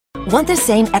Want the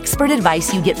same expert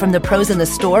advice you get from the pros in the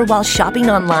store while shopping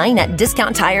online at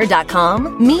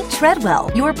DiscountTire.com? Meet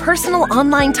Treadwell, your personal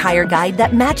online tire guide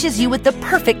that matches you with the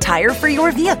perfect tire for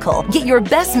your vehicle. Get your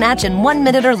best match in 1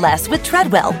 minute or less with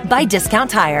Treadwell by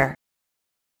Discount Tire.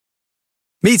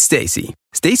 Meet Stacy.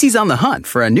 Stacy's on the hunt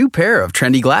for a new pair of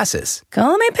trendy glasses.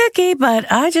 Call me picky, but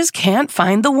I just can't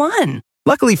find the one.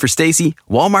 Luckily for Stacy,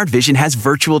 Walmart Vision has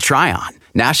virtual try-on.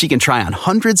 Now she can try on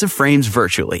hundreds of frames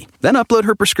virtually, then upload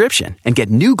her prescription and get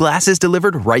new glasses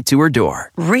delivered right to her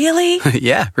door. Really?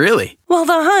 Yeah, really. Well,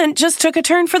 the hunt just took a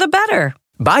turn for the better.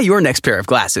 Buy your next pair of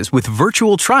glasses with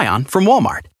virtual try-on from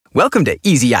Walmart. Welcome to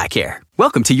Easy Eye Care.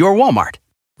 Welcome to your Walmart.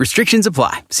 Restrictions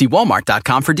apply. See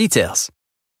walmart.com for details.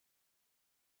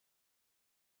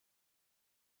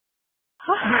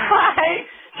 Hi,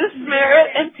 this is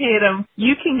Merritt and Tatum.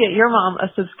 You can get your mom a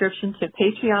subscription to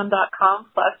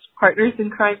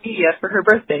patreon.com/partnersincrimemedia for her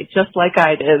birthday, just like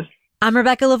I did. I'm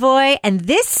Rebecca Lavoie, and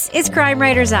this is Crime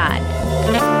Writers On.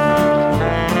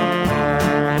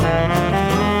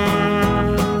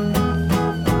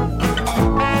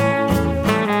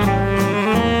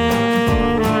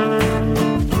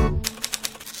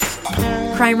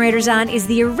 Crime Writers On is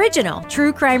the original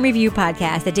true crime review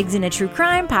podcast that digs into true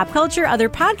crime, pop culture, other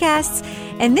podcasts.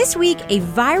 And this week, a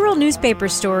viral newspaper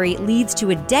story leads to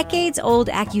a decades-old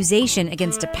accusation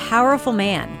against a powerful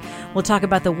man. We'll talk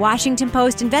about the Washington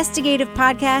Post investigative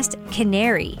podcast,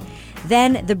 Canary.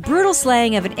 Then, the brutal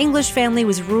slaying of an English family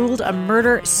was ruled a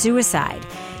murder-suicide.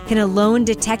 Can a lone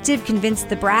detective convince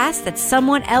the brass that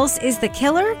someone else is the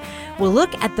killer? We'll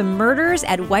look at the murders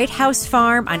at White House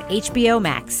Farm on HBO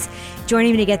Max.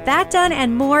 Joining me to get that done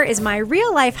and more is my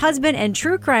real-life husband and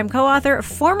true crime co-author,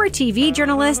 former TV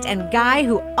journalist, and guy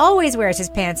who always wears his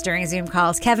pants during Zoom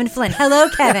calls, Kevin Flynn. Hello,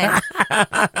 Kevin.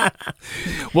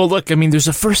 Well, look, I mean, there's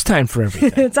a first time for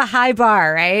everything. It's a high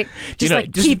bar, right?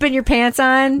 Just keeping your pants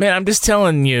on. Man, I'm just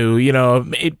telling you,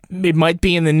 it might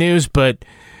be in the news, but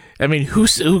I mean, who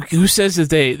says that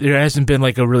there hasn't been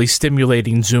like a really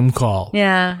stimulating Zoom call?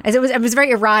 Yeah, it was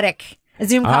very erotic. A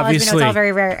Zoom call, as we know, it's all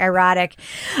very, very erotic.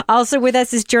 Also with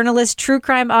us is journalist, true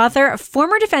crime author,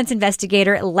 former defense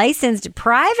investigator, licensed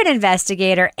private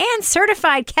investigator, and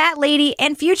certified cat lady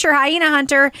and future hyena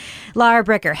hunter, Lara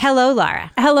Bricker. Hello,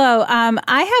 Lara. Hello.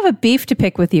 I have a beef to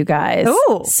pick with you guys.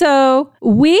 Ooh. So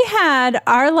we had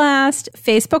our last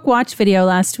Facebook Watch video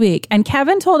last week, and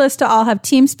Kevin told us to all have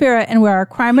team spirit and wear our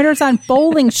Crime Writers On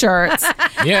bowling shirts.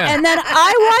 Yeah. And then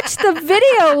I watched the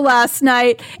video last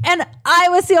night, and I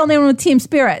was the only one with team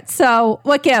spirit. So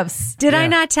what gives? Did I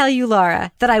not tell you,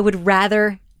 Laura, that I would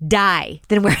rather die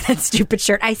than wear that stupid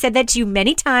shirt? I said that to you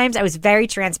many times. I was very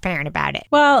transparent about it.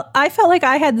 Well, I felt like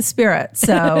I had the spirit,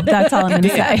 so that's all I'm going to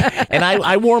say. And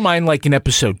I wore mine like in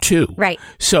episode 2. Right.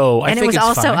 So I and think it was it's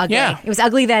also fine. ugly. Yeah. It was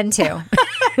ugly then, too.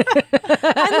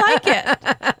 I like it.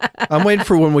 I'm waiting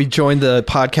for when we join the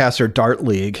podcaster Dart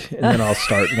League, and then I'll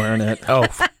start wearing it. Oh.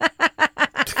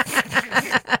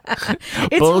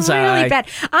 It's Bullseye. really bad.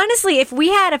 Honestly, if we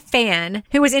had a fan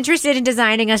who was interested in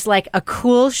designing us like a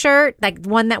cool shirt, like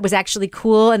one that was actually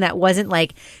cool and that wasn't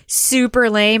like super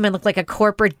lame and looked like a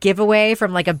corporate giveaway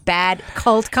from like a bad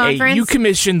cult conference. Hey, you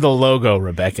commissioned the logo,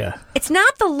 Rebecca. It's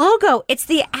not the logo. It's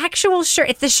the actual shirt.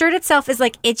 It's the shirt itself is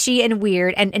like itchy and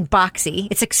weird and boxy.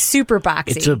 It's like super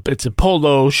boxy. It's a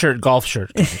polo shirt, golf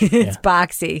shirt. It's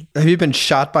boxy. Have you been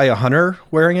shot by a hunter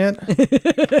wearing it?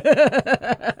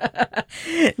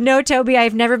 No, Toby,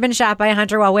 I've never been shot by a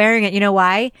hunter while wearing it. You know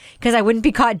why? Because I wouldn't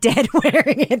be caught dead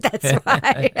wearing it. That's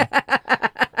why.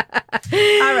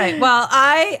 All right. Well,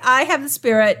 I have the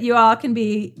spirit. You all can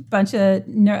be a bunch of,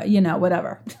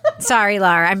 whatever. Sorry,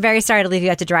 Lara. I'm very sorry to leave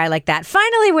you out to dry like that.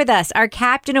 Finally with us, our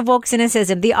captain of woke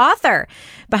cynicism, the author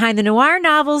behind the noir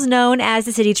novels known as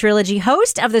the City Trilogy,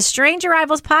 host of the Strange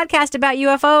Arrivals podcast about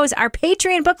UFOs, our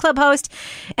Patreon book club host,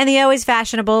 and the always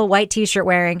fashionable white t-shirt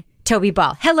wearing Toby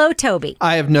Ball. Hello, Toby.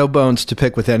 I have no bones to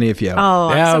pick with any of you. Oh,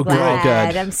 I'm so glad. We're all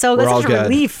good. I'm so We're glad. all Such a good.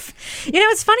 relief.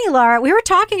 It's funny, Laura. We were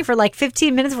talking for like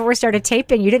 15 minutes before we started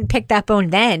taping. You didn't pick that bone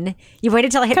then. You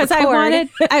waited till I hit record. Because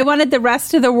I wanted the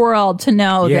rest of the world to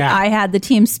know that I had the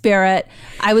team spirit.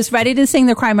 I was ready to sing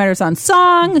the Crime Writers On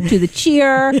song, do the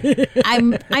cheer.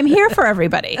 I'm here for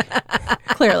everybody.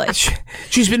 Clearly.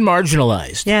 She's been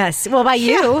marginalized. Yes. Well, by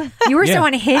you. You were so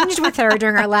unhinged with her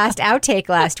during our last outtake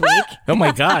last week. Oh,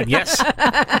 my God. Yes.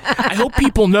 I hope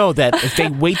people know that if they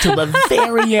wait till the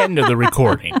very end of the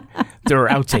recording, there are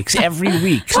outtakes every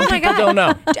week. Some people don't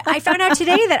know. I found out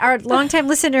today that our longtime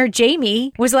listener,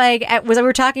 Jamie, was like, we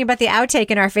were talking about the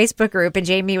outtake in our Facebook group, and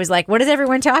Jamie was like, what is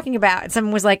everyone talking about? And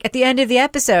someone was like, at the end of the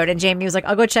episode. And Jamie was like,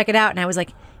 I'll go check it out. And I was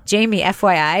like, Jamie,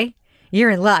 FYI, you're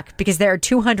in luck because there are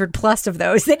 200 plus of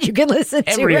those that you can listen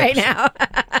to right now.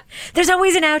 There's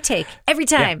always an outtake every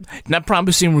time. Yeah. Not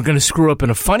promising we're going to screw up in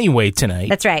a funny way tonight.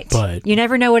 That's right. But you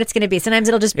never know what it's going to be. Sometimes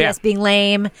it'll just be us being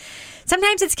lame.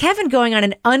 Sometimes it's Kevin going on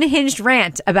an unhinged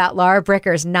rant about Laura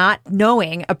Brickers not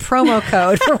knowing a promo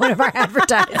code for one of our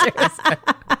advertisers.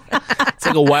 It's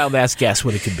like a wild-ass guess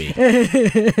what it could be.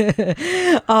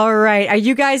 All right. Are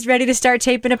you guys ready to start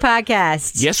taping a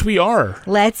podcast? Yes, we are.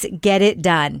 Let's get it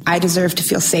done. I deserve to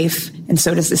feel safe, and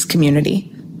so does this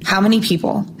community. How many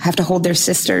people have to hold their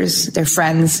sisters, their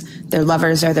friends, their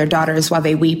lovers, or their daughters while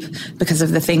they weep because of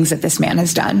the things that this man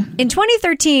has done? In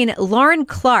 2013, Lauren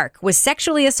Clark was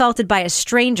sexually assaulted by a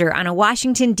stranger on a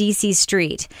Washington, D.C.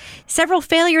 street. Several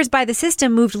failures by the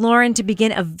system moved Lauren to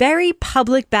begin a very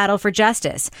public battle for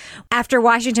justice. After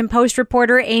Washington Post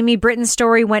reporter Amy Britton's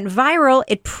story went viral,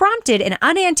 it prompted an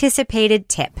unanticipated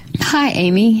tip. Hi,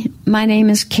 Amy. My name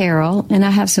is Carol, and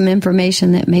I have some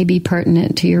information that may be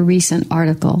pertinent to your recent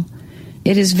article.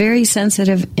 It is very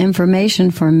sensitive information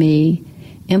for me,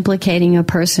 implicating a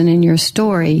person in your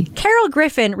story. Carol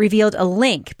Griffin revealed a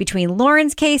link between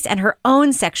Lauren's case and her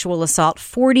own sexual assault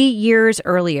 40 years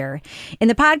earlier. In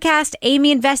the podcast,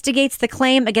 Amy investigates the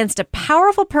claim against a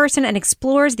powerful person and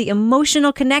explores the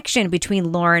emotional connection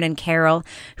between Lauren and Carol,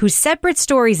 whose separate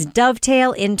stories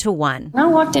dovetail into one. When I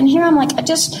walked in here, I'm like,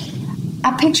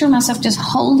 I picture myself just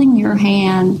holding your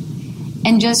hand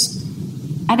and just,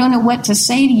 I don't know what to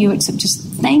say to you except just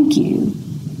thank you.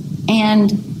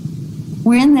 And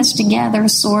we're in this together,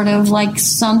 sort of like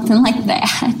something like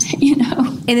that, you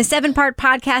know. In the 7-part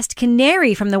podcast,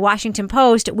 Canary from the Washington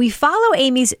Post, we follow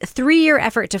Amy's 3-year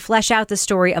effort to flesh out the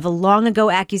story of a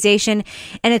long-ago accusation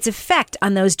and its effect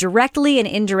on those directly and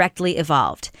indirectly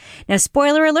involved. Now,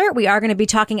 spoiler alert, we are going to be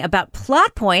talking about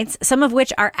plot points, some of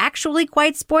which are actually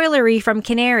quite spoilery from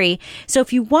Canary. So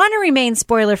if you want to remain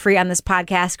spoiler-free on this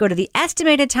podcast, go to the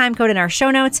estimated time code in our show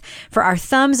notes for our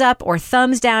thumbs up or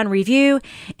thumbs down review,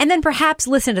 and then perhaps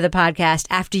listen to the podcast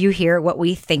after you hear what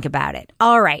we think about it.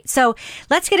 All right, so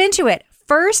let's get into it.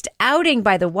 First outing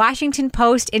by the Washington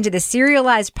Post into the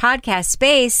serialized podcast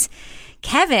space.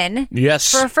 Kevin,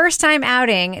 yes. For a first-time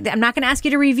outing, I'm not going to ask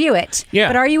you to review it,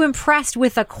 but are you impressed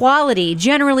with the quality,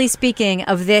 generally speaking,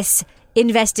 of this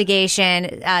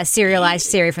investigation serialized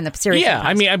series from the series? Yeah,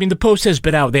 I mean, the Post has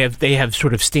been out. They have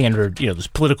sort of standard, those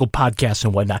political podcasts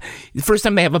and whatnot. The first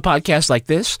time they have a podcast like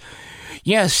this.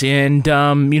 Yes, and,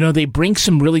 they bring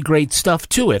some really great stuff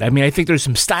to it. I mean, I think there's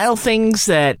some style things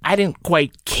that I didn't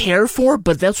quite care for,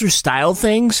 but those are style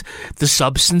things. The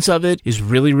substance of it is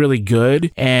really, really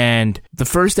good. And the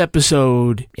first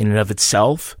episode in and of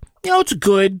itself, it's a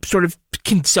good sort of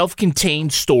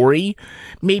self-contained story.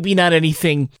 Maybe not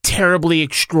anything terribly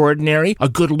extraordinary. A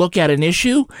good look at an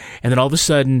issue. And then all of a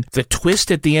sudden, the twist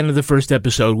at the end of the first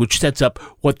episode, which sets up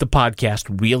what the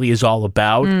podcast really is all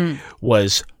about,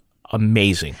 was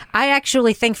amazing. I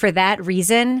actually think for that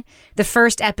reason, the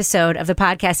first episode of the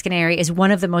podcast Canary is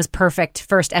one of the most perfect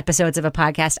first episodes of a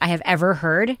podcast I have ever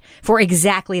heard for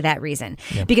exactly that reason.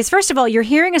 Yeah. Because first of all, you're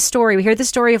hearing a story. We hear the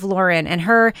story of Lauren, and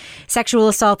her sexual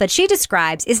assault that she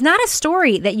describes is not a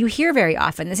story that you hear very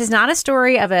often. This is not a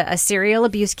story of a serial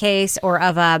abuse case or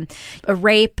of a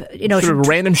rape, sort of a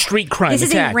random street crime attack. This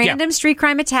is a random street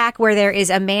crime attack where there is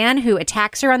a man who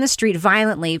attacks her on the street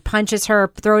violently, punches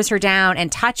her, throws her down,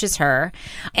 and touches her,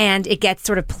 and it gets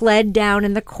sort of pled down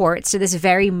in the courts to this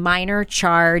very minor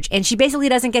charge, and she basically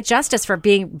doesn't get justice for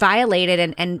being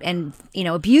violated and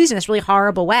abused in this really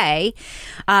horrible way.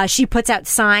 She puts out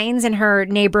signs in her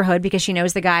neighborhood because she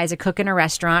knows the guy is a cook in a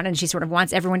restaurant, and she sort of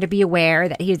wants everyone to be aware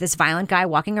that he's this violent guy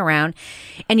walking around.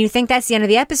 And you think that's the end of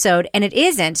the episode, and it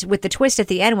isn't, with the twist at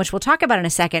the end, which we'll talk about in a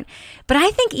second. But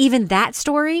I think even that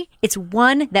story, it's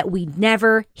one that we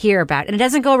never hear about, and it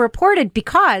doesn't go reported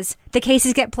because the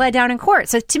cases get pled down in court.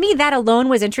 So to me, that alone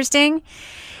was interesting.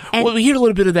 And we hear a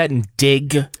little bit of that in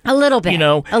Dig. A little bit.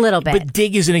 A little bit. But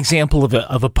Dig is an example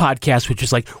of a podcast which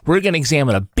is like, we're going to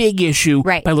examine a big issue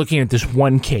by looking at this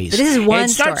one case. But this is one and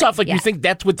it starts story. off like you think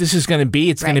that's what this is going to be.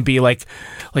 It's going to be like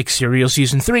Serial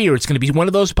Season 3, or it's going to be one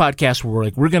of those podcasts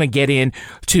where we're going to get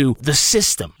into the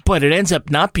system. But it ends up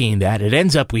not being that. It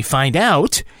ends up, we find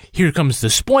out, here comes the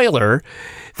spoiler,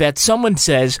 that someone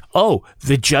says, oh,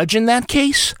 the judge in that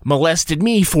case molested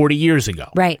me 40 years ago.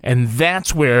 Right. And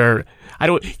that's where...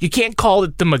 you can't call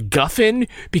it the MacGuffin,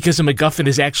 because the MacGuffin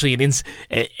is actually an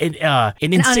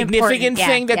insignificant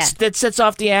thing that sets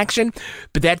off the action.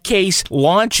 But that case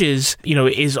launches,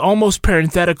 is almost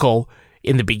parenthetical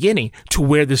in the beginning to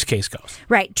where this case goes.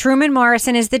 Right. Truman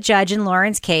Morrison is the judge in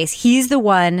Lauren's case. He's the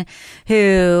one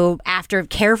who, after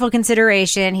careful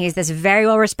consideration, he's this very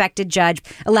well-respected judge,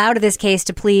 allowed this case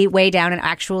to plead way down and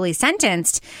actually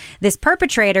sentenced this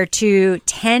perpetrator to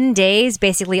 10 days,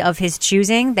 basically, of his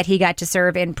choosing that he got to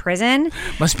serve in prison.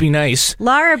 Must be nice.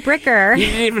 Laura Bricker. He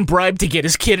didn't even bribe to get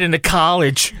his kid into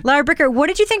college. Laura Bricker, what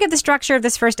did you think of the structure of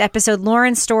this first episode?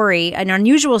 Lauren's story, an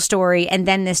unusual story, and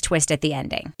then this twist at the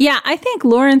ending. Yeah, I think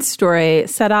Lauren's story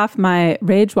set off my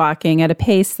rage walking at a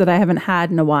pace that I haven't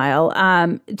had in a while.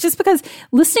 Just because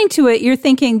listening to it, you're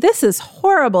thinking, this is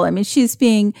horrible. I mean, she's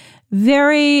being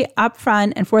very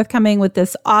upfront and forthcoming with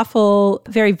this awful,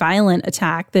 very violent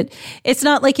attack that it's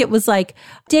not like it was like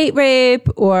date rape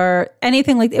or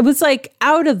anything like that. It was like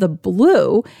out of the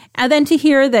blue. And then to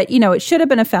hear that, you know, it should have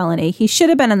been a felony. He should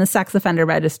have been in the sex offender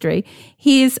registry.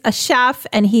 He's a chef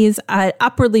and he's an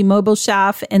upwardly mobile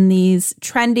chef in these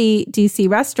trendy DC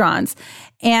restaurants.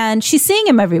 And she's seeing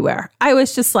him everywhere. I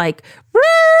was just like,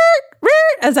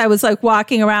 as I was like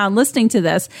walking around listening to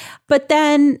this. But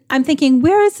then I'm thinking,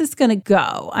 where is this going to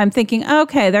go? I'm thinking,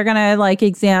 okay, they're going to like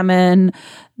examine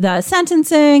the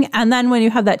sentencing. And then when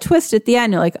you have that twist at the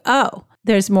end, you're like, oh,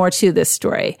 there's more to this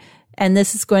story. And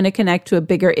this is going to connect to a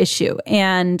bigger issue.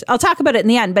 And I'll talk about it in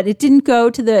the end, but it didn't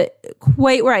go to the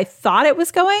quite where I thought it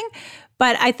was going.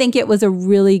 But I think it was a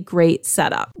really great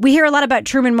setup. We hear a lot about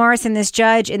Truman Morrison, this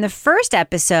judge. In the first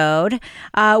episode,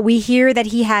 we hear that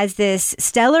he has this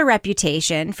stellar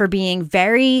reputation for being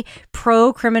very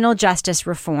pro-criminal justice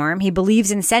reform. He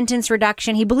believes in sentence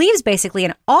reduction. He believes basically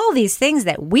in all these things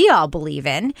that we all believe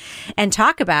in and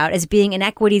talk about as being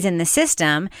inequities in the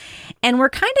system. And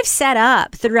we're kind of set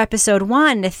up through episode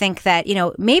 1 to think that, you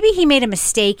know, maybe he made a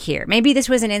mistake here. Maybe this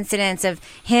was an incidence of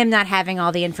him not having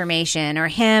all the information or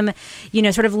him, you know,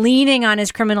 sort of leaning on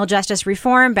his criminal justice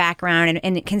reform background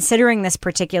and considering this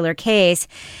particular case.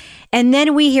 And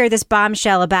then we hear this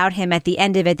bombshell about him at the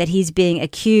end of it, that he's being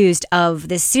accused of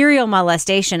the serial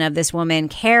molestation of this woman,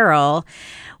 Carol.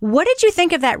 What did you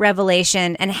think of that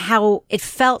revelation and how it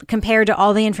felt compared to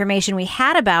all the information we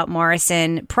had about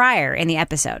Morrison prior in the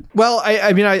episode? Well,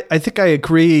 I mean, I think I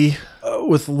agree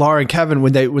with Laura and Kevin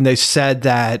when they said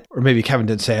that, or maybe Kevin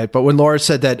didn't say it, but when Laura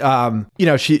said that, you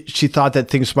know, she thought that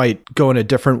things might go in a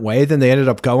different way than they ended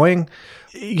up going.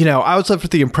 You know, I was left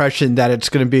with the impression that it's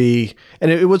going to be, and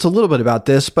it was a little bit about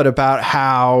this, but about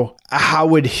how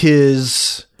would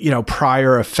his, you know,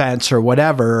 prior offense or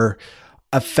whatever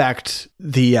affect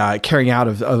the carrying out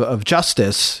of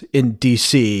justice in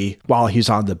DC while he's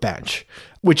on the bench,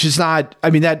 which is not, I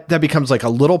mean, that becomes like a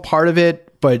little part of it.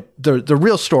 But the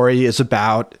real story is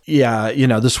about, you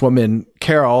know, this woman,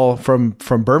 Carol from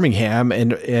Birmingham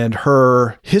and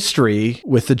her history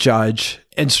with the judge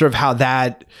and sort of how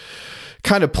that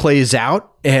kind of plays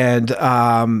out and,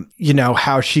 you know,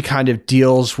 how she kind of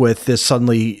deals with this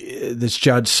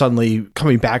judge suddenly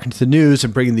coming back into the news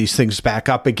and bringing these things back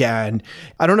up again.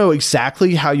 I don't know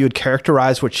exactly how you would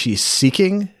characterize what she's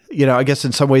seeking. You know, I guess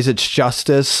in some ways it's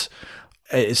justice.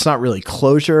 It's not really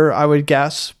closure, I would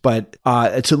guess, but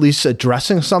it's at least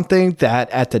addressing something that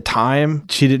at the time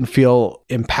she didn't feel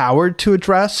empowered to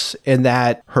address, and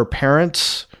that her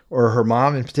parents, or her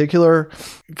mom in particular,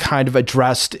 kind of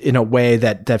addressed in a way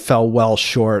that fell well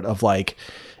short of like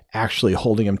actually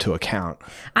holding him to account.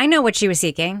 I know what she was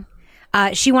seeking.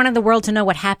 She wanted the world to know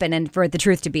what happened and for the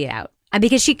truth to be out.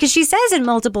 Because she says in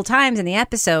multiple times in the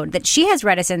episode that she has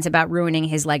reticence about ruining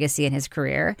his legacy and his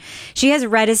career. She has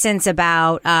reticence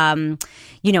about,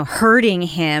 you know, hurting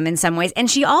him in some ways. And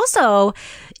she also,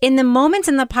 in the moments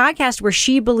in the podcast where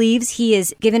she believes he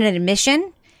is given an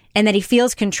admission and that he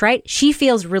feels contrite, she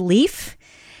feels relief.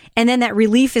 And then that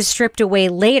relief is stripped away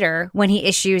later when he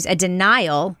issues a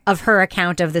denial of her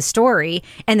account of the story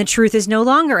and the truth is no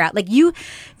longer out. Like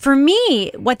for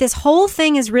me, what this whole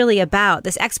thing is really about,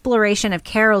 this exploration of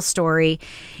Carol's story,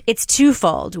 it's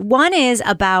twofold. One is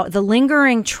about the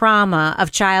lingering trauma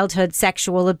of childhood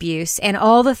sexual abuse and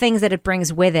all the things that it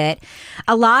brings with it.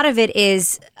 A lot of it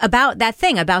is about that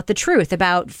thing, about the truth,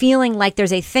 about feeling like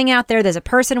there's a thing out there, there's a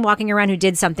person walking around who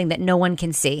did something that no one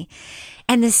can see.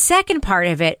 And the second part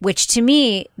of it, which to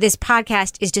me, this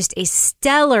podcast is just a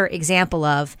stellar example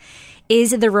of,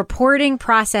 is the reporting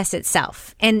process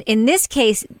itself. And in this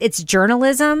case, it's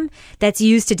journalism that's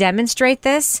used to demonstrate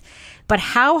this, but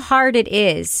how hard it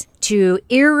is to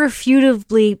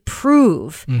irrefutably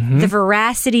prove the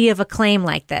veracity of a claim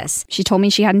like this. She told me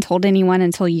she hadn't told anyone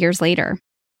until years later.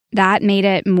 That made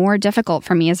it more difficult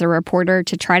for me as a reporter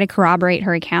to try to corroborate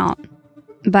her account.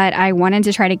 But I wanted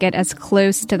to try to get as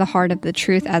close to the heart of the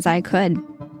truth as I could.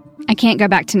 I can't go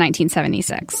back to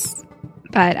 1976.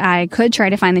 But I could try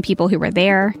to find the people who were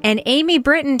there. And Amy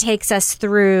Britton takes us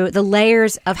through the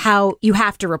layers of how you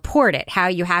have to report it, how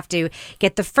you have to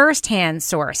get the firsthand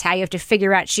source, how you have to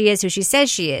figure out she is who she says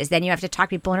she is. Then you have to talk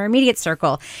to people in her immediate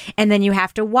circle. And then you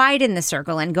have to widen the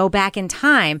circle and go back in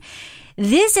time.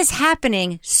 This is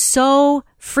happening so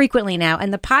frequently now.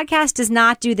 And the podcast does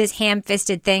not do this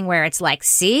ham-fisted thing where it's like,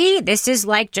 see, this is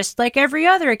like just like every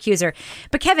other accuser.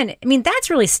 But Kevin, I mean, that's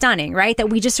really stunning, right? That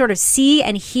we just sort of see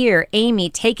and hear Amy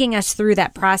taking us through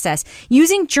that process,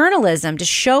 using journalism to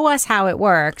show us how it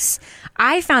works.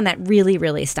 I found that really,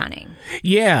 really stunning.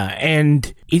 Yeah,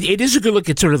 and it is a good look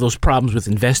at sort of those problems with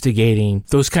investigating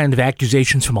those kind of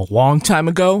accusations from a long time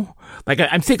ago. Like,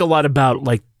 I think a lot about,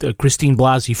 like, Christine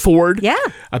Blasey Ford. Yeah.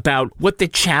 About what the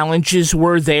challenges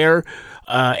were there.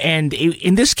 And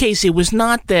in this case, it was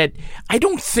not that... I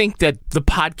don't think that the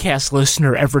podcast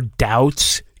listener ever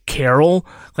doubts Carol.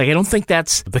 Like, I don't think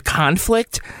that's the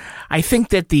conflict. I think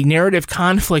that the narrative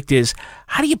conflict is,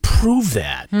 how do you prove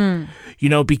that? You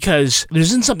know, because there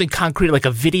isn't something concrete like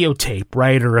a videotape,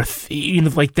 right? Or,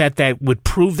 like that would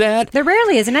prove that. There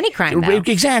rarely is in any crime, though.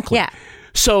 Exactly. Yeah.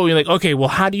 So you're like, okay, well,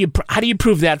 how do you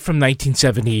prove that from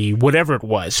 1970, whatever it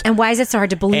was? And why is it so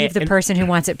hard to believe the person who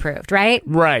wants it proved, right?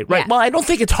 Right. Yeah. Well, I don't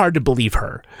think it's hard to believe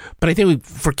her, but I think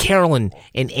for Carol and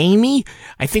Amy,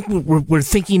 I think we're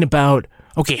thinking about,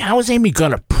 okay, how is Amy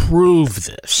gonna prove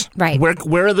this? Right.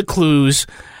 Where are the clues?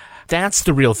 That's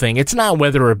the real thing. It's not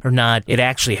whether or not it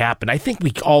actually happened. I think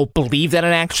we all believe that it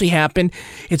actually happened.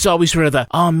 It's always sort of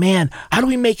oh man, how do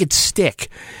we make it stick?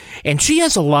 And she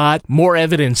has a lot more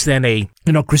evidence than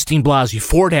Christine Blasey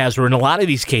Ford has, or in a lot of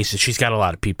these cases, she's got a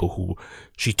lot of people who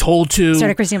she told to. So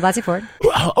did Christine Blasey Ford.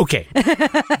 Okay.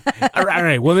 All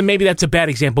right. Well, then maybe that's a bad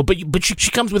example, but she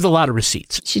comes with a lot of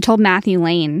receipts. She told Matthew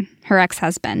Lane, her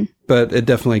ex-husband. But it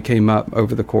definitely came up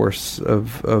over the course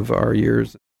of our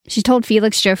years. She told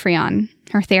Felix Joffrion,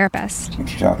 her therapist.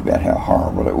 She talked about how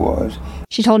horrible it was.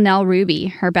 She told Nell Ruby,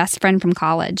 her best friend from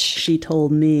college. She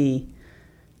told me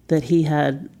that he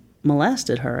had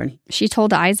molested her. She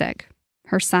told Isaac,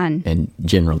 her son. In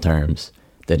general terms,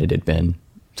 that it had been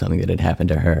something that had happened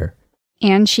to her.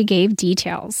 And she gave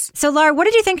details. So, Laura, what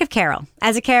did you think of Carol?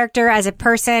 As a character, as a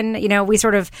person,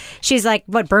 she's like,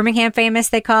 what, Birmingham famous,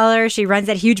 they call her? She runs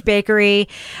that huge bakery.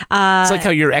 It's like how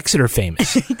you're Exeter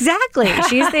famous. Exactly.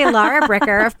 She's the Laura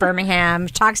Bricker of Birmingham.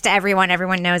 She talks to everyone.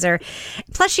 Everyone knows her.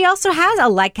 Plus, she also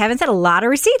has, like Kevin said, a lot of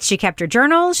receipts. She kept her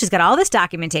journals. She's got all this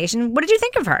documentation. What did you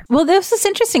think of her? Well, this is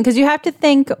interesting because you have to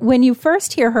think, when you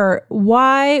first hear her,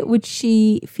 why would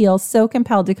she feel so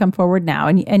compelled to come forward now?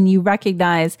 And you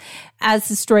recognize, as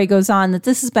the story goes on, that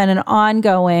this has been an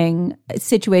ongoing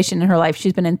situation in her life.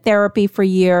 She's been in therapy for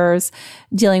years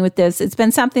dealing with this. It's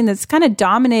been something that's kind of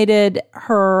dominated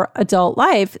her adult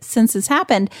life since this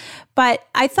happened. But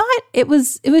I thought it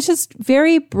was just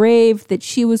very brave that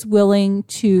she was willing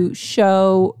to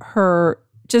show her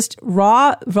just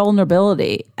raw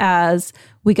vulnerability as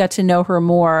we got to know her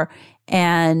more.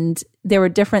 And there were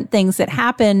different things that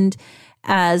happened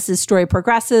as the story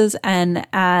progresses and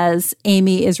as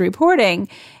Amy is reporting.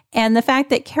 And the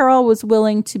fact that Carol was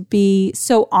willing to be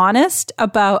so honest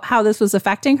about how this was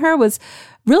affecting her was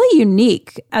really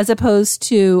unique, as opposed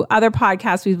to other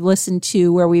podcasts we've listened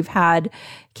to where we've had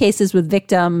cases with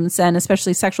victims, and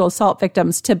especially sexual assault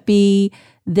victims, to be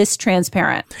this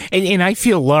transparent. And I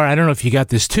feel, Laura, I don't know if you got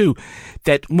this too,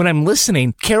 that when I'm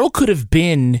listening, Carol could have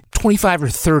been 25 or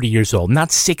 30 years old,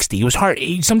 not 60. It was hard.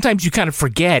 Sometimes you kind of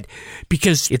forget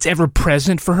because it's ever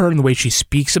present for her in the way she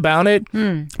speaks about it.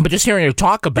 But just hearing her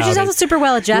talk about it. But she's also super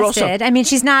well adjusted.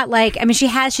 She's not like,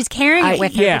 she's carrying it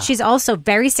with her, but she's also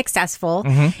very successful,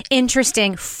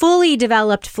 interesting, fully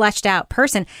developed, fleshed out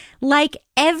person, like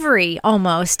every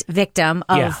almost victim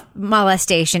of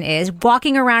molestation is,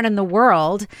 walking around in the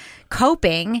world,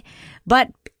 coping, but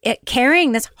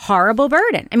carrying this horrible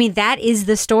burden. That is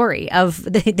the story of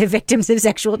the victims of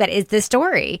sexual, that is the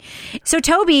story. So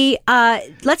Toby,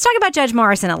 let's talk about Judge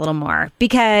Morrison a little more,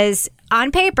 because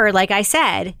on paper, like I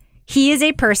said, he is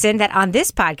a person that on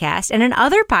this podcast and in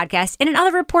other podcasts and in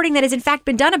other reporting that has in fact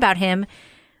been done about him,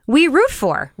 we root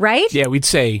for, right? Yeah, we'd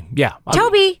say, yeah.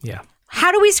 Toby,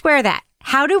 how do we square that?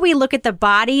 How do we look at the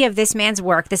body of this man's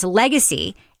work, this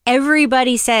legacy?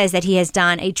 Everybody says that he has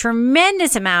done a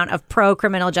tremendous amount of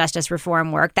pro-criminal justice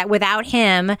reform work, that without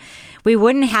him, we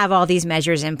wouldn't have all these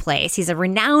measures in place. He's a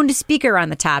renowned speaker on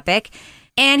the topic.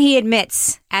 And he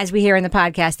admits, as we hear in the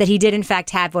podcast, that he did in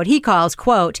fact have what he calls,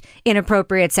 quote,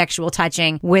 inappropriate sexual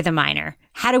touching with a minor.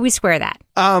 How do we square that?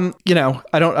 I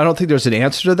don't think there's an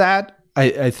answer to that.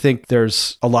 I think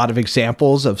there's a lot of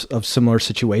examples of similar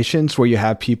situations where you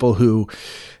have people who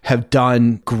have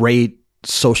done great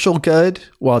social good,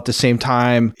 while at the same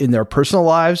time in their personal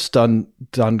lives done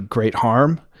great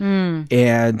harm.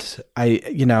 And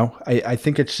I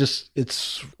think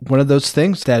it's one of those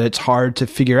things that it's hard to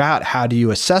figure out. How do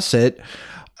you assess it?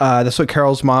 That's what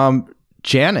Carol's mom,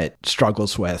 Janet,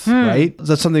 struggles with, right?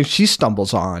 That's something she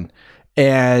stumbles on.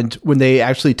 And when they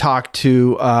actually talk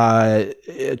to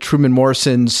Truman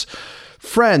Morrison's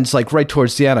friends, like right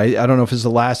towards the end, I don't know if it's the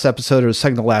last episode or the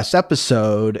second to last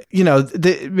episode,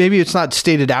 maybe it's not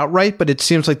stated outright, but it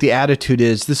seems like the attitude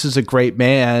is, this is a great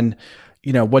man.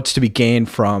 What's to be gained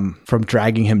from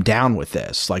dragging him down with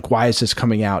this? Like, why is this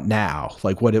coming out now?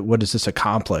 Like, what does this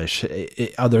accomplish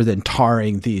other than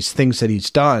tarring these things that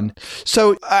he's done?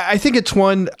 So I think it's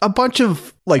a bunch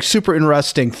of like super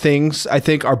interesting things I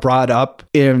think are brought up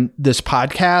in this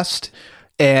podcast.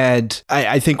 And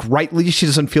I think rightly, she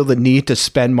doesn't feel the need to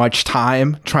spend much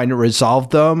time trying to resolve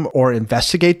them or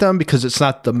investigate them because it's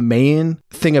not the main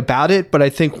thing about it. But I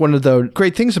think one of the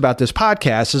great things about this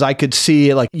podcast is I could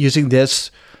see like using this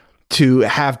to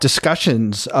have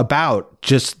discussions about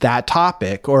just that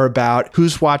topic, or about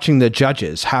who's watching the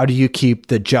judges. How do you keep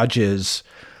the judges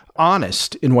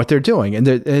honest in what they're doing? And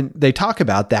they talk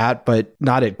about that, but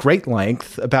not at great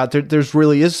length. About there's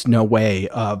really is no way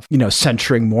of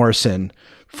censuring Morrison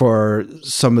for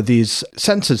some of these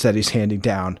sentences that he's handing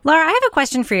down. Laura, I have a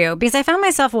question for you, because I found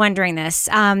myself wondering this.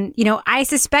 I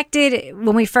suspected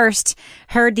when we first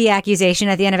heard the accusation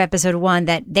at the end of episode 1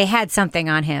 that they had something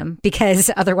on him,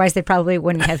 because otherwise they probably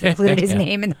wouldn't have included his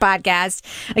name in the podcast.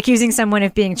 Accusing someone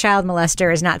of being a child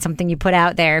molester is not something you put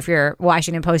out there if you're a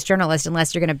Washington Post journalist,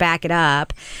 unless you're going to back it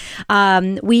up.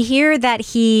 We hear that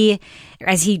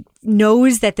as he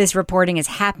knows that this reporting is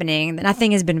happening,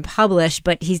 nothing has been published,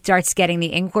 but he starts getting the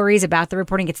inquiries about the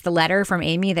reporting, gets the letter from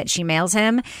Amy that she mails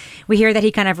him. We hear that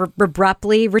he kind of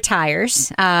abruptly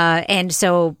retires. And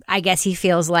so I guess he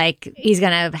feels like he's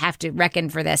going to have to reckon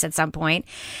for this at some point.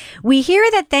 We hear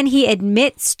that then he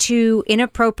admits to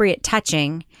inappropriate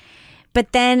touching,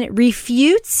 but then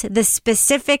refutes the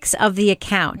specifics of the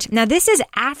account. Now, this is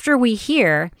after we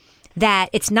hear that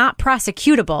it's not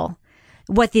prosecutable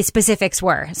what the specifics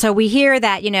were. So we hear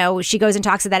that, she goes and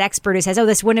talks to that expert who says,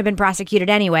 this wouldn't have been prosecuted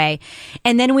anyway.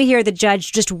 And then we hear the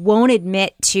judge just won't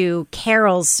admit to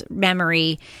Carol's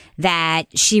memory that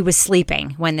she was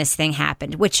sleeping when this thing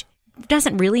happened, which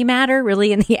doesn't really matter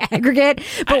in the aggregate.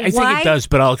 But I think it does,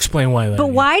 but I'll explain why. But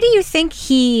why do you think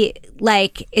he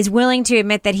is willing to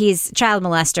admit that he's a child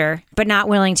molester, but not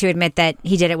willing to admit that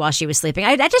he did it while she was sleeping?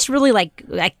 That just really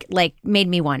made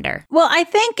me wonder. Well, I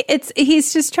think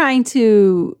he's just trying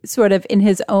to sort of in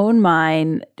his own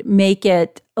mind make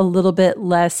it a little bit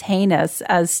less heinous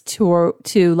as to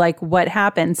like what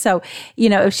happened. So,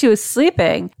 if she was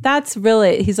sleeping, that's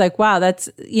really, he's like, wow, that's,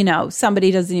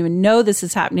 somebody doesn't even know this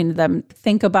is happening to them.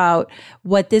 Think about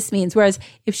what this means. Whereas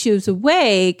if she was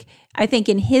awake, I think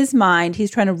in his mind, he's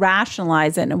trying to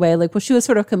rationalize it in a way like, well, she was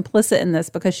sort of complicit in this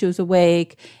because she was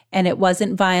awake and it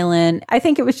wasn't violent. I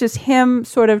think it was just him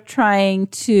sort of trying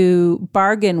to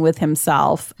bargain with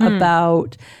himself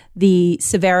about the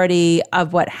severity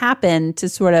of what happened to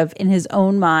sort of, in his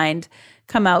own mind,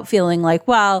 come out feeling like,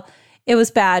 well, it was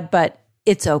bad, but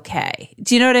it's okay.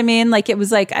 Do you know what I mean? Like, it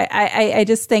was like, I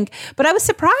just think, but I was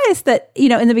surprised that,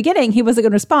 in the beginning he wasn't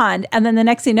going to respond. And then the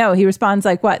next thing you know, he responds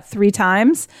 3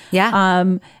 times.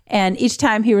 Yeah. And each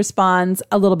time he responds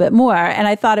a little bit more. And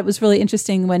I thought it was really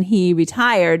interesting when he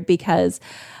retired, because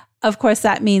of course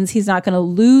that means he's not going to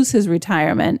lose his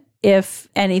retirement if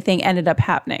anything ended up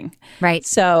happening. Right.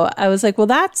 So I was like, well,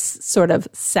 that's sort of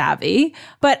savvy.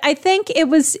 But I think it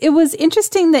was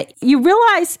interesting that you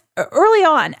realize early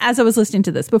on, as I was listening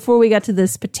to this, before we got to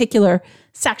this particular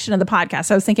section of the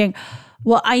podcast, I was thinking,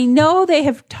 well, I know they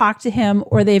have talked to him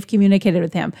or they've communicated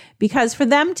with him, because for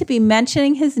them to be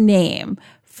mentioning his name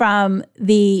from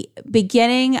the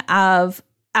beginning of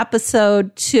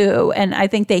episode 2, and I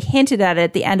think they hinted at it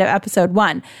at the end of episode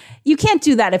 1. You can't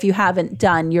do that if you haven't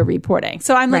done your reporting.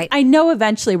 So I'm like, I know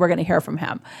eventually we're going to hear from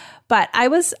him. But I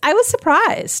was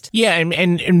surprised. Yeah,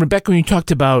 and Rebecca, when you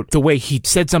talked about the way he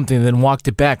said something and then walked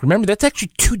it back, remember, that's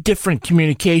actually 2 different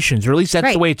communications, or at least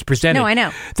that's the way it's presented. No, I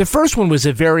know. The first one was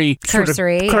a very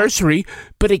cursory,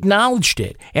 but acknowledged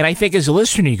it. And I think as a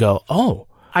listener, you go, oh,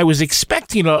 I was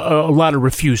expecting a lot of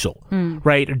refusal,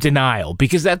 right, or denial,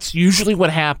 because that's usually what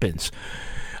happens.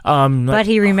 But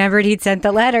he remembered he'd sent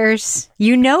the letters.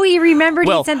 He remembered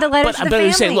he'd sent the letters to the family.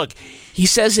 But say, look, he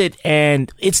says it,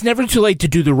 and it's never too late to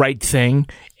do the right thing,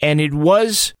 and it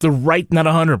was the right, not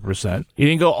 100%. He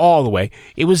didn't go all the way.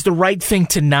 It was the right thing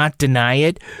to not deny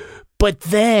it, But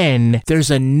then there's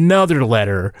another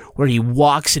letter where he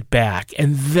walks it back,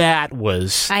 and that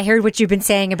was... I heard what you've been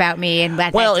saying about me, and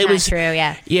that's not true,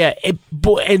 yeah. Yeah,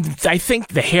 and I think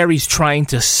the hair he's trying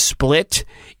to split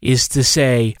is to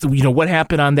say, what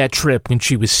happened on that trip when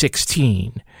she was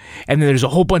 16? And then there's a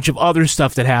whole bunch of other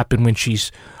stuff that happened when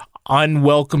she's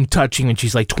unwelcome touching when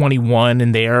she's like 21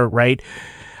 and there, right?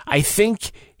 I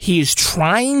think he is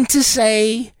trying to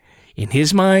say, in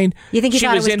his mind, you think he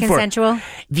thought it was consensual?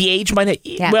 The age might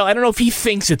have, well, I don't know if he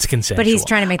thinks it's consensual. But he's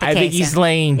trying to make the case. I think he's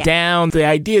laying down the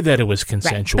idea that it was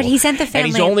consensual. Right. But he sent the family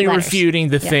and he's only letters. refuting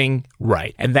the thing,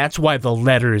 right? And that's why the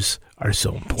letters are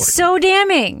so important. So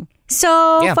damning.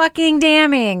 So fucking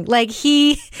damning. Like,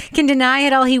 he can deny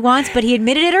it all he wants, but he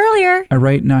admitted it earlier. I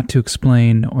write not to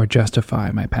explain or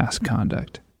justify my past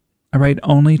conduct. I write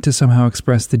only to somehow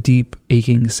express the deep,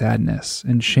 aching sadness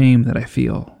and shame that I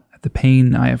feel at the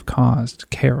pain I have caused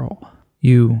Carol,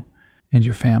 you, and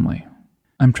your family.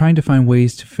 I'm trying to find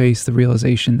ways to face the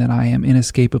realization that I am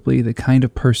inescapably the kind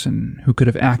of person who could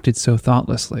have acted so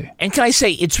thoughtlessly. And can I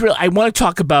say, it's real? I want to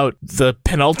talk about the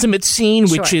penultimate scene,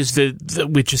 Sure. which is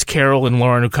which is Carol and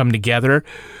Lauren who come together.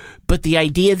 But the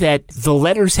idea that the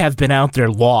letters have been out there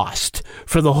lost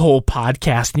for the whole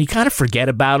podcast, and you kind of forget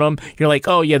about them. You're like,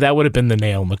 oh yeah, that would have been the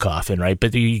nail in the coffin, right?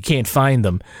 But you can't find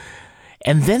them.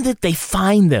 And then that they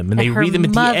find them and they read them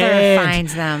at the end. Her mother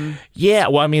finds them. Yeah,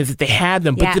 well, I mean, that they had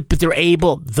them, Yeah. but they're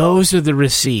able, those are the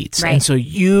receipts. Right. And so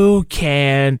you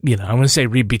can, I'm going to say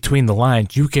read between the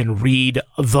lines. You can read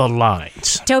the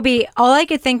lines. Toby, all I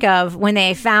could think of when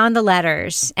they found the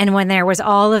letters and when there was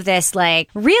all of this, like,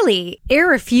 really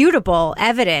irrefutable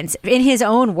evidence in his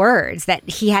own words that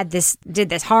he did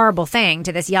this horrible thing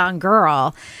to this young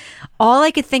girl, all I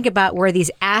could think about were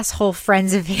these asshole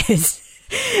friends of his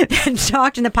that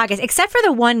talked in the podcast, except for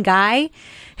the one guy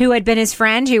who had been his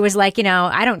friend who was like,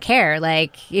 I don't care.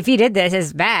 Like, if he did this,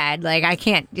 it's bad. Like,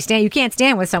 you can't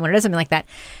stand with someone or something like that.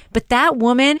 But that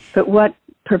woman. But what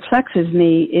perplexes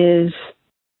me is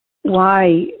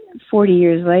why 40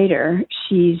 years later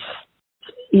she's,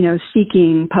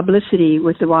 seeking publicity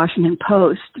with the Washington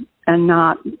Post and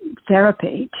not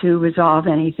therapy to resolve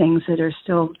any things that are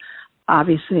still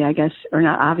obviously, I guess, or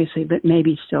not obviously, but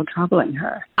maybe still troubling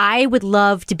her. I would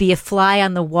love to be a fly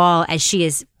on the wall as she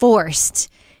is forced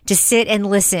to sit and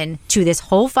listen to this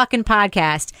whole fucking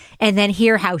podcast and then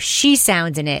hear how she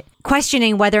sounds in it,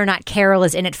 questioning whether or not Carol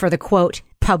is in it for the, quote,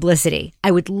 publicity.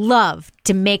 I would love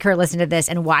to make her listen to this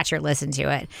and watch her listen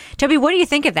to it. Toby, what do you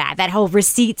think of that whole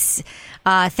receipts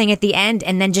thing at the end,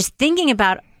 and then just thinking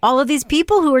about all of these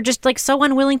people who are just like so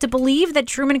unwilling to believe that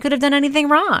Truman could have done anything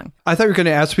wrong? I thought you were going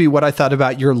to ask me what I thought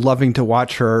about your loving to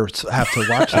watch her have to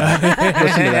watch that.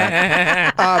 Listen to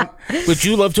that. Would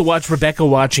you love to watch Rebecca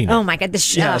watching it? Oh my God,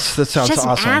 yes, that sounds just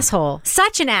awesome. An asshole,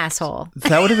 such an asshole.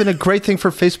 That would have been a great thing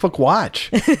for Facebook Watch.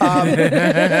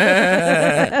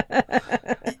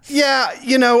 Yeah,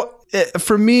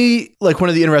 for me, like, one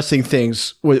of the interesting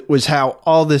things was how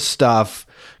all this stuff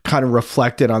kind of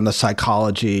reflected on the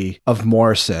psychology of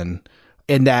Morrison,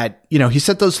 in that, he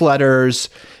sent those letters,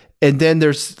 and then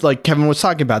there's, like Kevin was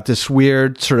talking about, this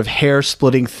weird sort of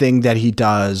hair-splitting thing that he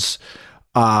does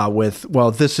with,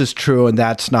 well, this is true and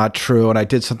that's not true, and I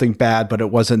did something bad, but it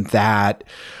wasn't that.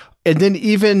 And then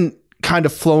even kind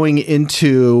of flowing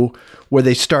into where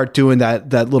they start doing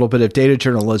that little bit of data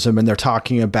journalism, and they're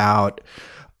talking about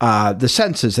the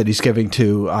sentences that he's giving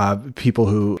to people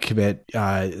who commit,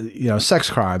 sex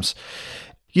crimes.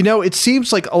 It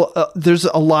seems like there's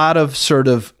a lot of sort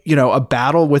of, a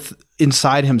battle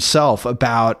inside himself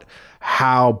about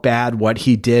how bad what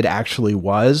he did actually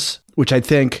was, which I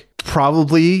think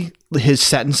probably his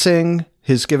sentencing,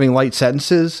 his giving light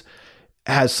sentences,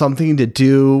 has something to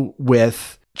do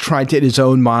with trying to, in his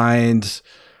own mind,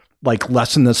 like,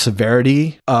 lessen the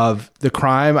severity of the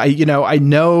crime. I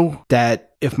know that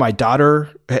if my daughter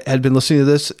had been listening to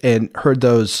this and heard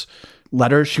those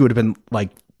letters, she would have been like,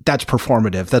 that's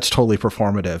performative. That's totally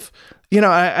performative.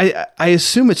 I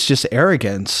assume it's just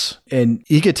arrogance and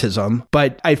egotism,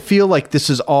 but I feel like this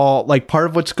is all, like, part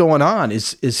of what's going on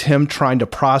is him trying to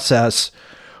process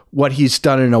what he's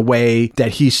done in a way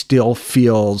that he still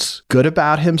feels good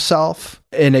about himself.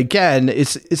 And again,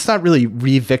 it's not really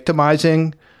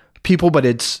re-victimizing people, but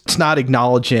it's not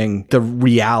acknowledging the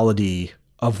reality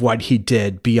of what he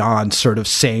did beyond sort of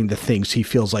saying the things he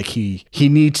feels like he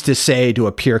needs to say to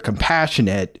appear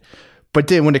compassionate. But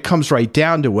then when it comes right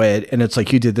down to it, and it's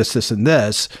like, you did this, this, and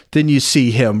this, then you see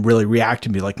him really react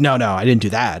and be like, no, I didn't do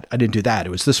that. I didn't do that. It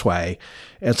was this way.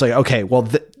 And it's like, okay, well,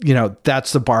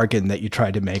 that's the bargain that you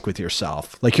tried to make with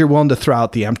yourself. Like, you're willing to throw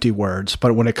out the empty words,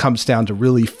 but when it comes down to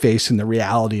really facing the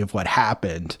reality of what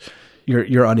happened,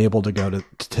 you're unable to go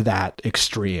to that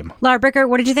extreme. Laura Bricker,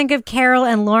 what did you think of Carol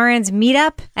and Lauren's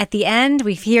meetup at the end?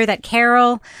 We hear that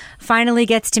Carol finally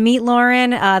gets to meet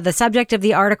Lauren, the subject of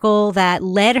the article that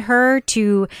led her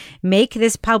to make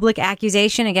this public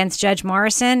accusation against Judge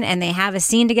Morrison, and they have a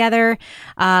scene together.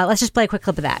 Let's just play a quick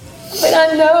clip of that. But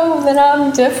I know that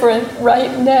I'm different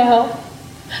right now.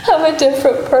 I'm a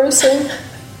different person.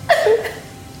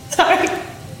 Sorry.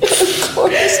 Of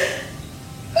course.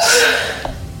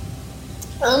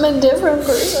 I'm a different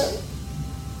person.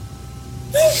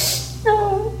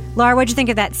 Laura, what'd you think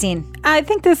of that scene? I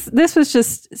think this was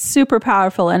just super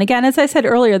powerful. And again, as I said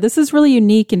earlier, this is really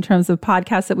unique in terms of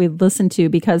podcasts that we've listened to,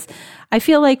 because I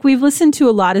feel like we've listened to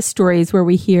a lot of stories where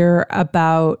we hear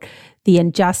about the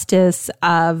injustice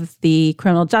of the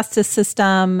criminal justice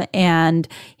system. And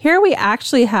here we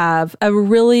actually have a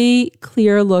really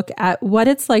clear look at what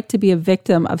it's like to be a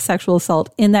victim of sexual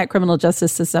assault in that criminal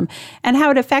justice system and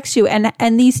how it affects you.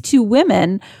 And these two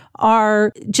women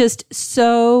are just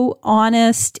so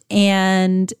honest,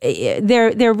 and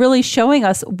they're really showing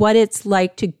us what it's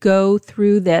like to go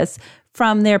through this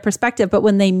from their perspective. But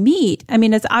when they meet, I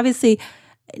mean, it's obviously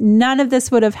none of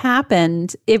this would have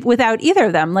happened without either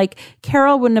of them. Like,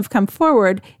 Carol wouldn't have come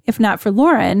forward if not for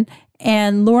Lauren,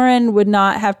 and Lauren would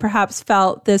not have perhaps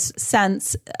felt this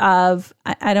sense of,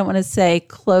 I don't want to say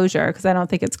closure, because I don't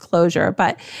think it's closure,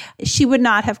 but she would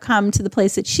not have come to the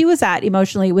place that she was at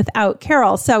emotionally without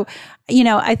Carol. So,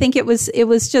 I think it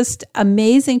was just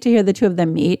amazing to hear the two of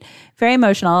them meet. Very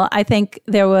emotional. I think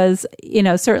there was,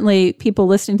 certainly people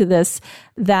listening to this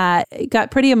that got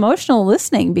pretty emotional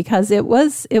listening, because it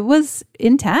was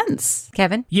intense.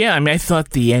 Kevin? Yeah, I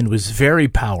thought the end was very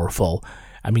powerful.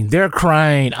 They're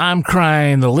crying, I'm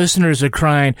crying, the listeners are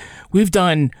crying. We've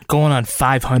done going on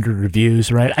 500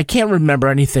 reviews, right? I can't remember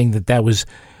anything that was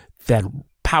that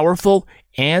powerful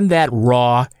and that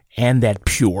raw and that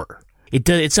pure.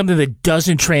 It's something that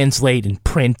doesn't translate in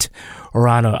print or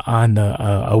on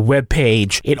a web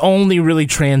page. It only really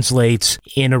translates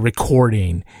in a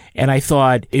recording. And I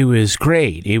thought it was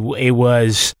great. It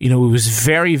was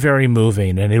very, very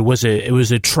moving, and it was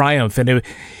a triumph. And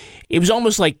it was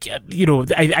almost like,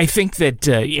 I think that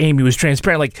Amy was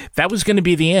transparent, like that was going to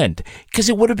be the end, because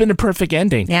it would have been a perfect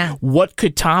ending. Yeah. What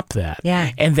could top that?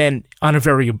 Yeah. And then on a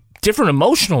very different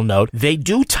emotional note, they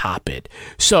do top it.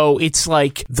 So it's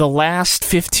like the last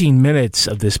 15 minutes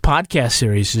of this podcast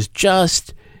series is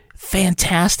just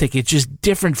fantastic. It's just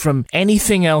different from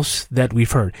anything else that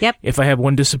we've heard. Yep. If I have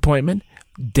one disappointment,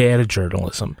 data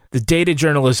journalism. The data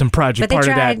journalism project, But part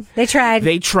of that.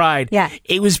 They tried. Yeah.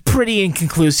 It was pretty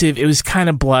inconclusive. It was kind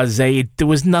of blasé. There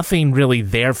was nothing really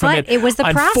there from it. But it was the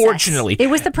process. Unfortunately. It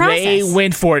was the process. They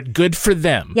went for it. Good for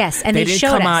them. Yes, and they didn't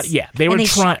showed come us. out. Yeah, they were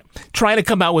trying to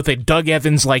come out with a Doug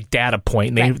Evans-like data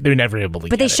point. And they were never able to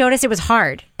But they get it. showed us it was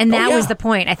hard. And that was the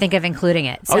point, I think, of including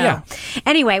it. So, Oh, yeah.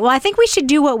 Anyway, well, I think we should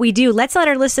do what we do. Let's let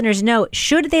our listeners know,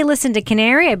 should they listen to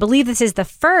Canary? I believe this is the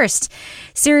first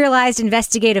serialized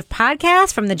investigative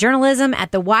podcast from the journalism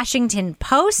at the Washington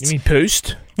Post. You mean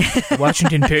Post?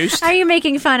 Washington Post? Are you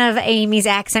making fun of Amy's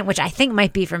accent, which I think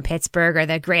might be from Pittsburgh or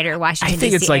the greater Washington, I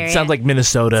think D.C. it's like area? sounds like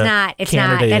Minnesota. It's not.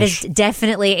 That Canada-ish. is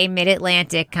definitely a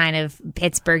mid-Atlantic kind of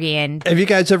Pittsburghian. Have you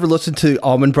guys ever listened to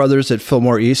Allman Brothers at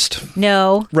Fillmore East?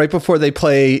 No. Right before they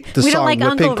play the We don't song like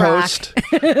Whipping Uncle Rock. Post,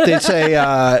 they say,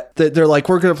 they're like,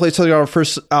 we're going to play something on our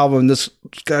first album. This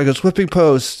guy goes, Whipping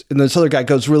Post. And this other guy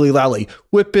goes really loudly,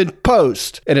 Whipping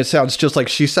Post. And it sounds just like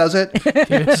she says it.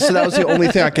 So that was the only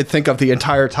thing I could think of the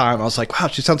entire time. I was like, wow,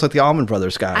 she sounds like the Allman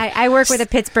Brothers guy. I work with a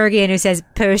Pittsburghian who says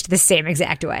post the same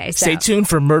exact way. So. Stay tuned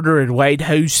for Murder at White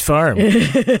House Farm.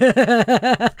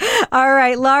 All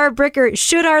right, Laura Bricker,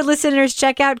 should our listeners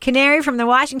check out Canary from the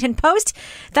Washington Post?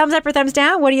 Thumbs up or thumbs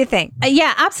down? What do you think?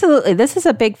 Yeah, absolutely. This is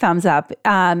a big thumbs up.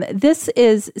 This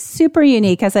is super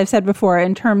unique, as I've said before,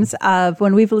 in terms of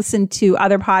when we've listened to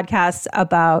other podcasts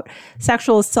about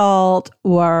sexual assault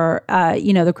or,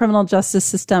 the criminal justice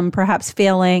system perhaps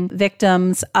failing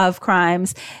victims of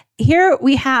crimes. Here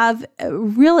we have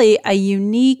really a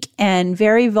unique and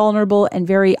very vulnerable and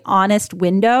very honest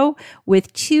window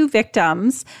with two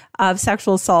victims of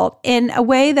sexual assault in a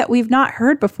way that we've not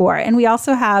heard before. And we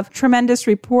also have tremendous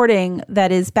reporting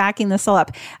that is backing this all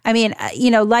up. I mean,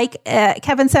 like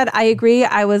Kevin said, I agree.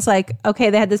 I was like, okay,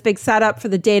 they had this big setup for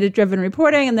the data-driven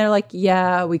reporting, and they're like,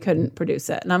 yeah, we couldn't produce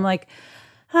it. And I'm like,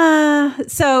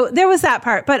 So there was that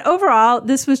part. But overall,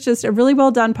 this was just a really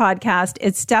well done podcast.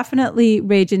 It's definitely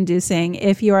rage inducing.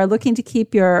 If you are looking to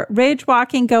keep your rage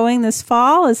walking going this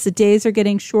fall as the days are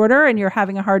getting shorter and you're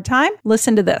having a hard time,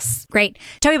 listen to this. Great.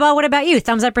 Toby Ball, what about you?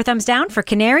 Thumbs up or thumbs down for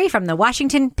Canary from the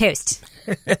Washington Post?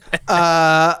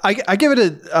 I give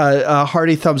it a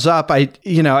hearty thumbs up. I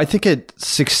think it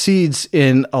succeeds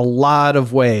in a lot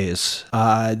of ways.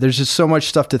 There's just so much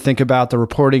stuff to think about. The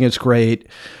reporting is great.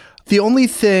 The only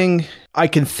thing I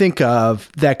can think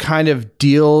of that kind of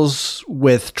deals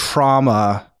with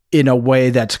trauma in a way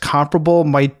that's comparable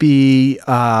might be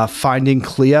Finding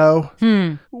Cleo,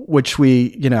 which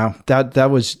that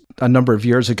was a number of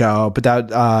years ago, but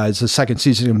that is the second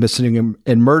season of Missing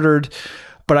and Murdered.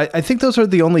 But I think those are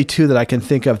the only two that I can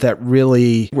think of that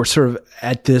really were sort of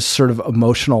at this sort of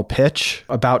emotional pitch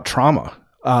about trauma.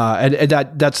 And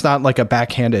that's not like a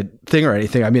backhanded thing or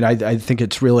anything. I mean, I think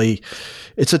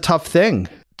it's a tough thing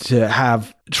to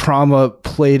have trauma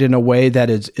played in a way that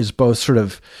is both sort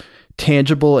of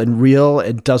tangible and real.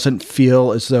 It doesn't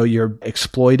feel as though you're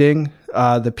exploiting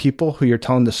the people who you're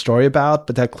telling the story about,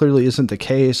 but that clearly isn't the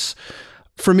case.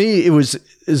 For me,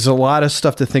 is a lot of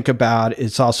stuff to think about.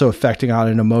 It's also affecting on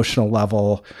an emotional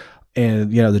level,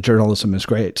 and the journalism is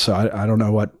great. So I don't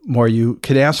know what more you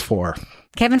could ask for.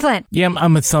 Kevin Flint. Yeah,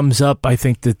 I'm a thumbs up. I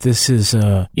think that this is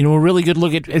a really good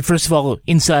look at, first of all,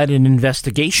 inside an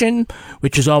investigation,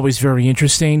 which is always very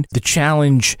interesting. The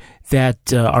challenge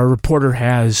that our reporter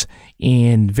has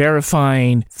in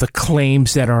verifying the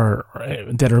claims that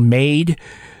are made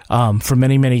from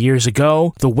many, many years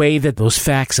ago, the way that those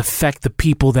facts affect the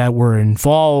people that were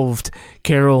involved,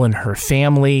 Carol and her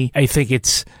family. I think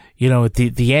it's, at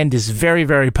the end is very,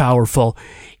 very powerful.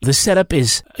 The setup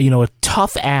is, a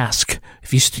tough ask.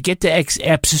 If you get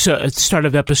to start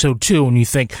of episode 2 and you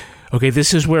think, okay,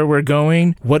 this is where we're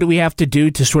going, what do we have to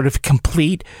do to sort of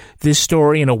complete this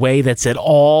story in a way that's at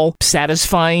all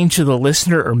satisfying to the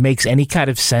listener or makes any kind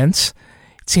of sense?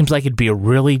 It seems like it'd be a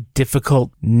really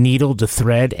difficult needle to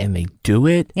thread, and they do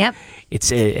it. Yep.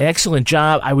 It's an excellent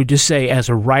job. I would just say, as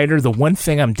a writer, the one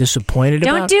thing I'm disappointed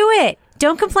about... Don't do it.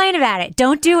 Don't complain about it.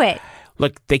 Don't do it.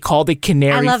 Look, they called it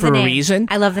Canary for a reason.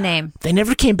 I love the name. They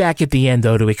never came back at the end,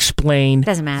 though, to explain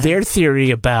their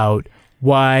theory about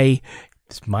why...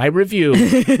 It's my review.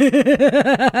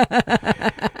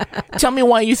 Tell me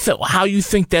why how you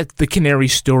think that the Canary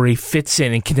story fits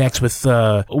in and connects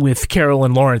with Carol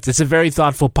and Lawrence. It's a very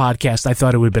thoughtful podcast. I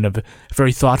thought it would have been a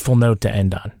very thoughtful note to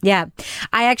end on. Yeah.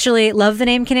 I actually love the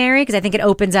name Canary because I think it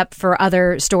opens up for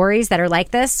other stories that are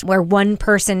like this, where one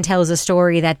person tells a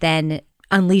story that then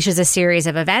unleashes a series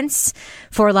of events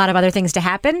for a lot of other things to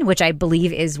happen, which I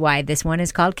believe is why this one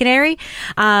is called Canary.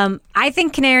 I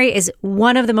think Canary is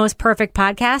one of the most perfect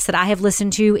podcasts that I have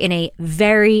listened to in a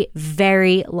very,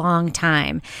 very long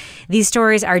time. These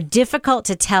stories are difficult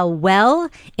to tell well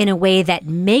in a way that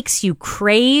makes you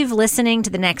crave listening to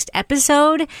the next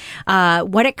episode.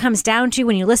 What it comes down to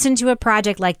when you listen to a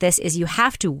project like this is you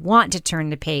have to want to turn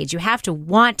the page. You have to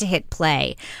want to hit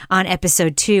play on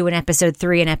episode 2 and episode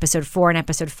 3 and episode 4 and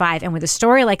episode 5. And with a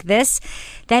story like this,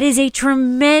 that is a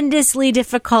tremendously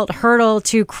difficult hurdle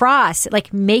to cross.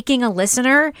 Like making a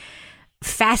listener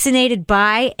fascinated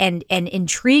by and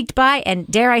intrigued by and,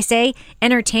 dare I say,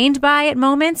 entertained by at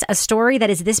moments a story that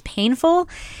is this painful.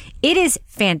 It is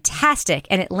fantastic,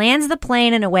 and it lands the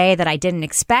plane in a way that I didn't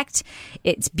expect.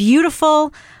 It's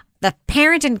beautiful. The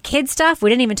parent and kid stuff,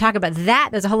 we didn't even talk about that.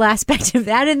 There's a whole aspect of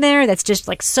that in there that's just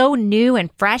like so new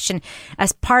and fresh, and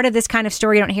as part of this kind of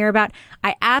story you don't hear about.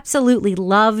 I absolutely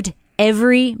loved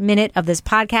every minute of this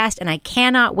podcast, and I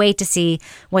cannot wait to see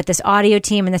what this audio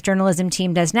team and this journalism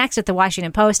team does next at the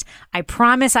Washington Post. I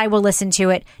promise I will listen to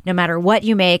it no matter what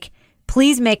you make.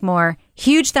 Please make more.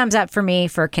 Huge thumbs up for me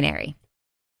for Canary.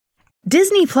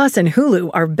 Disney Plus and Hulu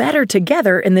are better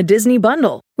together in the Disney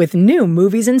Bundle with new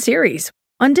movies and series.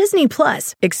 On Disney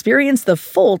Plus, experience the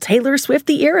full Taylor Swift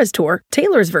The Eras Tour,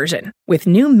 Taylor's version, with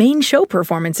new main show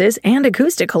performances and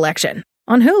acoustic collection.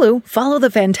 On Hulu, follow the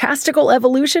fantastical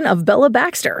evolution of Bella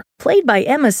Baxter, played by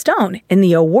Emma Stone in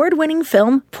the award-winning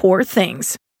film Poor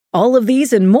Things. All of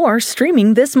these and more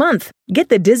streaming this month. Get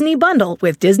the Disney Bundle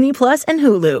with Disney Plus and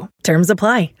Hulu. Terms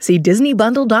apply. See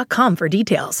DisneyBundle.com for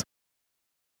details.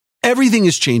 Everything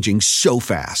is changing so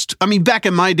fast. I mean, back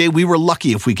in my day, we were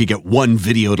lucky if we could get one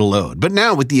video to load. But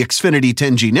now with the Xfinity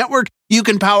 10G network, you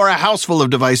can power a house full of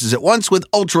devices at once with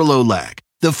ultra-low lag.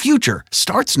 The future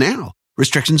starts now.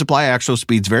 Restrictions apply. Actual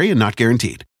speeds vary and not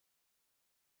guaranteed.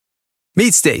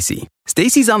 Meet Stacy.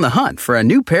 Stacy's on the hunt for a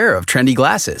new pair of trendy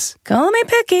glasses. Call me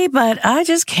picky, but I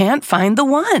just can't find the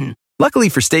one. Luckily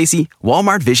for Stacy,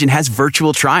 Walmart Vision has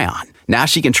virtual try-on. Now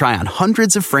she can try on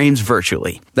hundreds of frames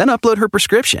virtually, then upload her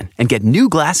prescription and get new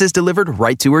glasses delivered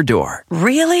right to her door.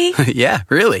 Really? Yeah,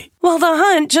 really. Well, the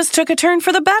hunt just took a turn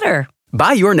for the better.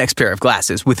 Buy your next pair of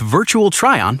glasses with virtual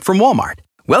try-on from Walmart.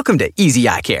 Welcome to Easy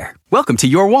Eye Care. Welcome to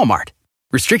your Walmart.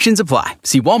 Restrictions apply.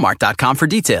 See walmart.com for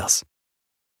details.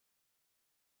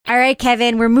 All right,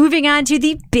 Kevin, we're moving on to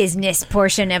the business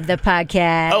portion of the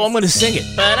podcast. Oh, I'm going to sing it.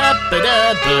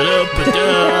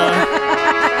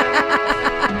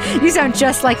 You sound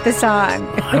just like the song.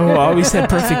 I always had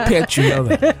perfect pitch, you know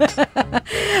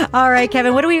that. All right,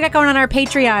 Kevin, what do we got going on our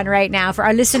Patreon right now for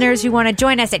our listeners who want to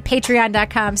join us at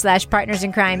patreon.com/Partners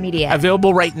in Crime Media?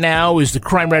 Available right now is the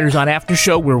Crime Writers on After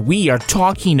Show, where we are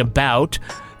talking about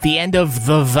the end of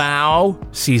The Vow,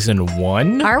 Season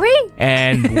 1. Are we?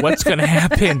 And what's going to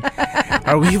happen?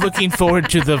 Are we looking forward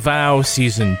to The Vow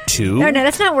Season 2? No,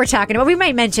 that's not what we're talking about. We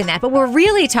might mention that, but we're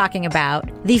really talking about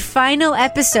the final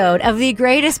episode of the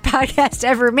greatest podcast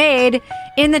ever made,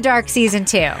 In the Dark Season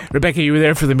 2. Rebecca, you were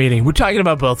there for the meeting. We're talking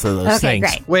about both of those things.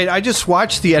 Great. Wait, I just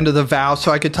watched the end of The Vow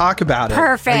so I could talk about it.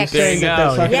 Perfect. Are you saying that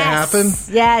that's not going to happen?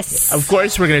 Yes. Of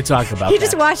course we're going to talk about He that.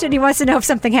 just watched it and he wants to know if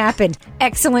something happened.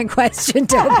 Excellent question,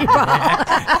 Toby Ball.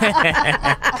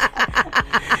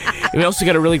 We also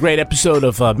got a really great episode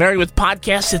of Married with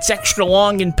Podcast. It's extra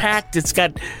long and packed. It's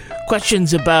got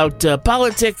questions about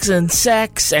politics and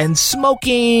sex and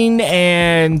smoking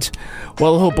and,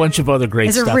 well, a whole bunch of other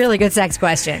great stuff. It's a really good sex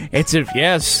question.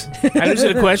 Yes. Is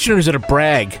it a question or is it a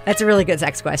brag? That's a really good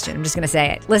sex question. I'm just going to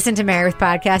say it. Listen to Married with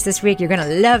Podcast this week. You're going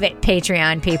to love it,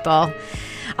 Patreon people.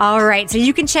 All right, so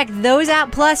you can check those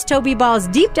out, plus Toby Ball's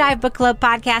Deep Dive Book Club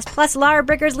podcast, plus Laura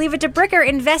Bricker's Leave It to Bricker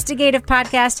investigative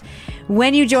podcast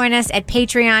when you join us at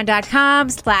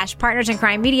patreon.com/Partners in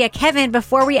Crime Media. Kevin,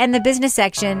 before we end the business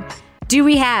section, do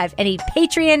we have any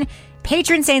patron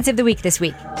saints of the week this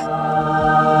week?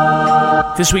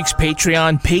 This week's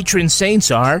Patreon patron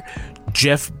saints are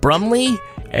Jeff Brumley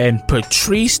and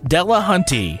Patrice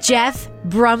Delahunty. Jeff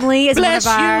Brumley is Bless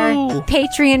one of our you.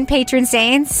 patron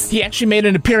saints. He actually made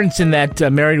an appearance in that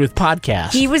Married with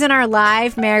Podcast. He was in our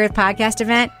live Married with Podcast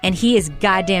event, and he is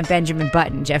goddamn Benjamin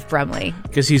Button, Jeff Brumley.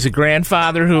 Because he's a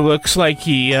grandfather who looks like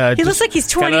he looks like he's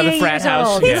 28 years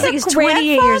old. Yeah. He looks like he's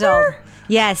 28 years old.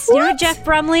 Yes. What? You know who Jeff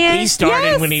Brumley is? He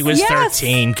started when he was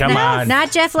 13. Come on.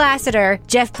 Not Jeff Lassiter.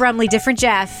 Jeff Brumley, different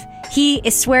Jeff. He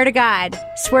is, swear to God,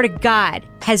 has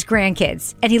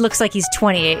grandkids. And he looks like he's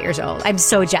 28 years old. I'm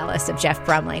so jealous of Jeff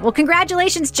Brumley. Well,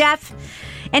 congratulations, Jeff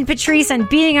and Patrice, on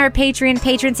being our patron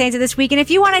saints of this week. And if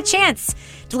you want a chance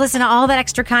to listen to all that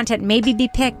extra content, maybe be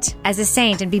picked as a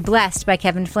saint and be blessed by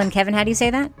Kevin Flynn. Kevin, how do you say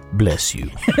that? Bless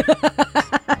you.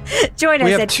 Join us.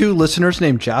 We have 2 listeners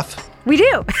named Jeff. We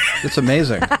do. It's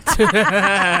amazing. At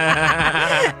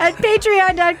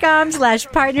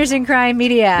patreon.com/Partners in Crime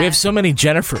Media. We have so many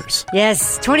Jennifers.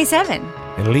 Yes, 27.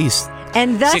 At least.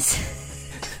 And thus...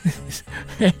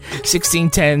 16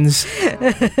 Tens.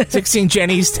 16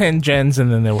 Jennies, 10 Jens,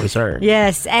 and then there was her.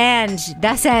 Yes, and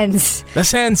thus ends.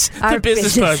 The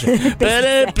business portion.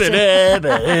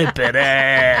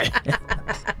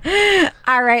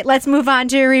 All right, let's move on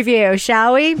to a review,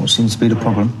 shall we? What seems to be the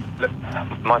problem? Look,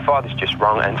 my father's just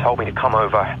rung and told me to come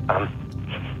over.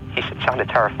 He sounded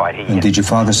terrified. And did your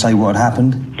father say what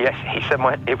happened? Yes, he said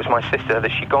it was my sister, that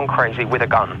she'd gone crazy with a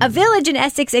gun. A village in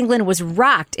Essex, England was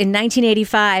rocked in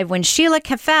 1985 when Sheila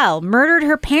Caffell murdered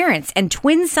her parents and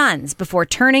twin sons before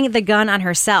turning the gun on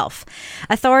herself.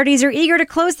 Authorities are eager to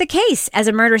close the case as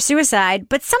a murder-suicide,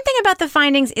 but something about the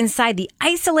findings inside the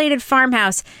isolated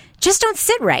farmhouse just don't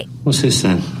sit right. What's this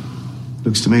then?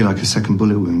 Looks to me like a second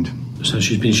bullet wound. So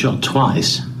she's been shot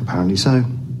twice? Apparently so.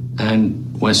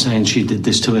 And we're saying she did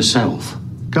this to herself?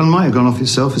 Gun might have gone off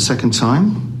itself a second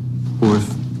time. Or if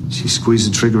she squeezed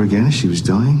the trigger again as she was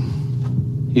dying.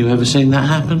 You ever seen that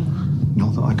happen?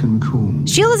 Not that I can recall.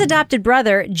 Sheila's adopted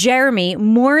brother, Jeremy,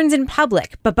 mourns in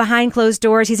public, but behind closed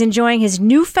doors, he's enjoying his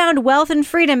newfound wealth and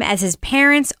freedom as his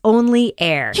parents' only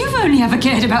heir. You've only ever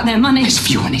cared about their money. As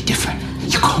if you're any different.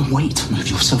 You can't wait to move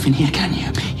yourself in here, can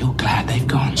you? You're glad they've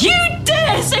gone. You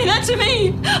dare say that to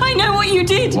me! I know what you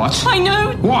did. What? I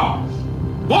know. What?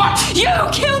 What? You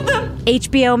killed them!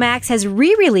 HBO Max has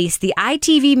re-released the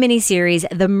ITV miniseries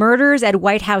The Murders at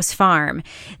White House Farm.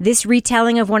 This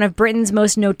retelling of one of Britain's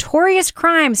most notorious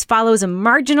crimes follows a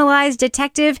marginalized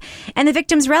detective and the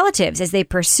victim's relatives as they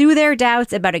pursue their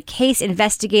doubts about a case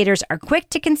investigators are quick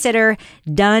to consider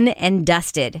done and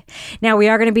dusted. Now, we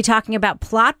are going to be talking about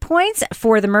plot points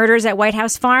for The Murders at White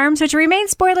House Farm, so to remain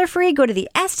spoiler-free, go to the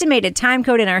estimated time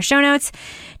code in our show notes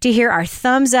to hear our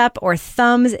thumbs up or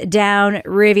thumbs down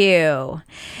review.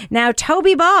 Now,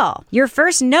 Toby Ball, your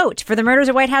first note for The Murders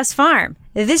at White House Farm.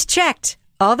 This checked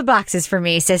All the boxes for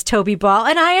me, says Toby Ball,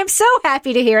 and I am so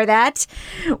happy to hear that.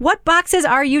 What boxes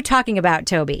are you talking about,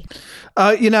 Toby?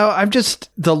 I'm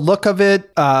just, the look of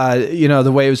it,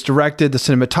 the way it was directed, the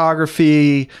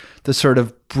cinematography, the sort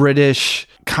of British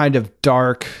kind of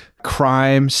dark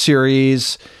crime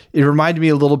series. It reminded me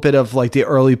a little bit of like the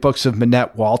early books of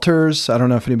Minette Walters. I don't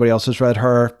know if anybody else has read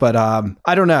her, but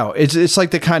I don't know. It's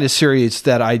like the kind of series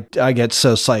that I get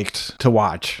so psyched to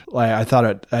watch. Like I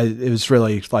thought it was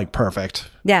really like perfect.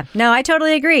 Yeah, no, I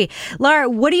totally agree. Laura,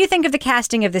 what do you think of the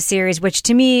casting of the series, which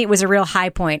to me was a real high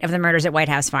point of the Murders at White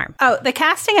House Farm? Oh, the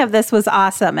casting of this was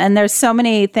awesome. And there's so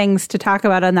many things to talk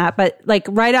about on that. But like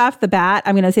right off the bat,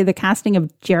 I'm going to say the casting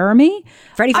of Jeremy.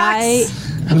 Freddie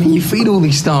Fox. I mean, you feed all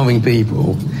these starving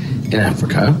people in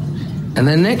Africa, and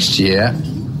then next year,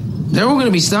 they're all going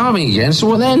to be starving again. So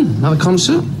what then? Another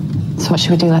concert? So what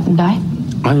should we do, let them die?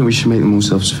 I think we should make them all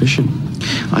self-sufficient.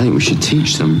 I think we should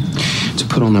teach them to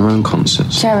put on their own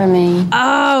concerts. Jeremy.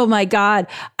 Oh my God.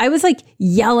 I was like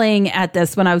yelling at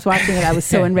this when I was watching it. I was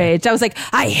so enraged. I was like,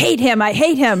 I hate him.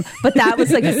 But that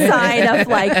was like a sign of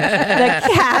like the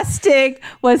casting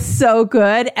was so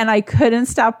good. And I couldn't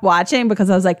stop watching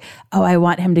because I was like, oh, I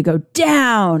want him to go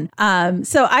down.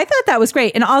 So I thought that was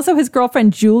great. And also his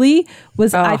girlfriend, Julie,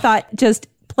 was, I thought, just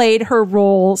played her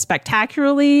role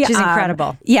spectacularly. She's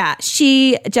incredible. Yeah,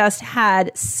 she just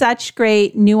had such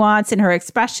great nuance in her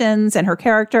expressions and her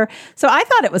character. So I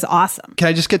thought it was awesome. Can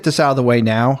I just get this out of the way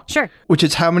now? Sure. Which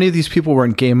is how many of these people were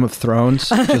in Game of Thrones,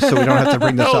 just so we don't have to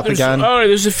bring this up again? Oh,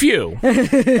 there's a few.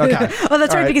 Okay. Well,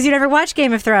 that's right, because you never watched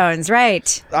Game of Thrones,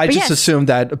 right? I just assumed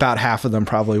that about half of them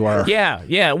probably were.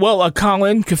 Yeah. Well,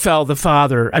 Colin Caffell, the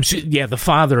father. The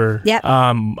father. Yep.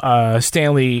 Mark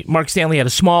Stanley had a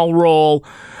small role.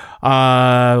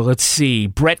 Let's see,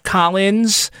 Brett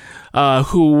Collins,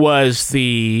 who was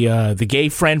the gay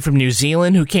friend from New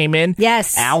Zealand who came in.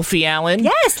 Yes. Alfie Allen.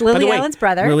 Yes, Lily Allen's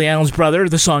brother. Lily Allen's brother.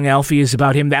 The song Alfie is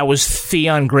about him. That was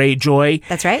Theon Greyjoy.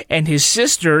 That's right. And his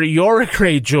sister, Yora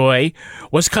Greyjoy,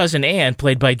 was cousin Anne,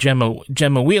 played by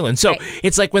Gemma Whelan. So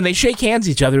It's like when they shake hands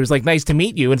each other, it's like, nice to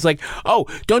meet you. And it's like, oh,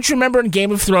 don't you remember in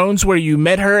Game of Thrones where you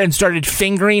met her and started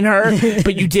fingering her,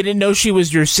 but you didn't know she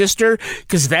was your sister?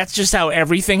 Because that's just how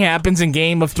everything happens in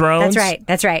Game of Thrones.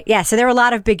 That's right. Yeah, so there were a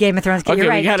lot of big Game of Thrones. Okay, You're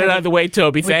right, we got it out of the way,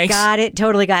 Toby. Thanks.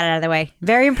 Totally got it out of the way.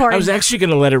 Very important. I was actually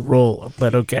going to let it roll,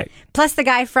 but okay. Plus, the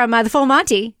guy from The Full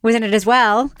Monty was in it as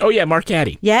well. Oh, yeah, Mark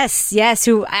Caddy. Yes,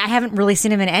 who I haven't really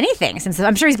seen him in anything since.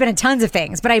 I'm sure he's been in tons of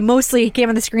things, but I mostly came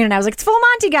on the screen and I was like, it's Full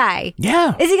Monty guy.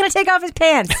 Yeah. Is he going to take off his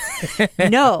pants?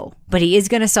 No, but he is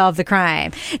going to solve the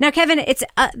crime. Now, Kevin,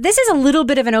 this is a little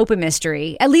bit of an open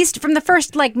mystery, at least from the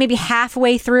first, like, maybe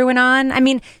halfway through and on. I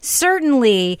mean,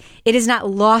 certainly it is not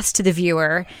lost to the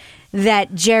viewer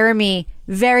that Jeremy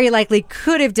very likely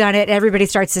could have done it. Everybody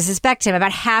starts to suspect him.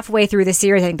 About halfway through the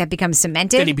series, I think that becomes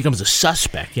cemented. Then he becomes a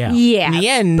suspect, yeah. Yeah. In the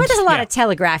end. But there's a lot of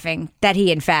telegraphing that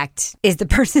he, in fact, is the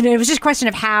person. It was just a question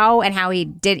of how and how he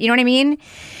did. You know what I mean?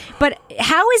 But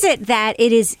how is it that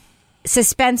it is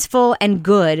suspenseful and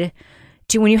good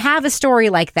to, when you have a story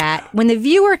like that, when the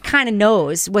viewer kind of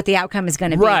knows what the outcome is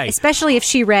going to be, especially if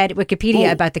she read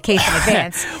Wikipedia about the case in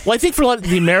advance. Well, I think for a lot of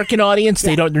the American audience,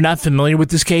 they're not familiar with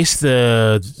this case.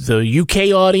 The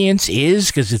UK audience is,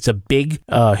 because it's a big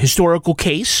historical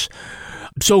case.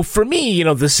 So for me,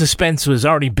 the suspense was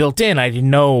already built in. I didn't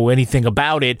know anything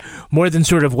about it more than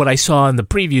sort of what I saw in the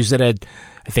previews that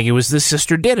I think it was the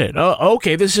sister did it. Oh,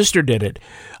 okay, the sister did it.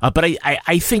 But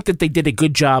I think that they did a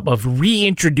good job of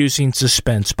reintroducing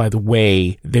suspense by the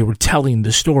way they were telling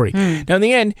the story. Now, in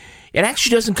the end, it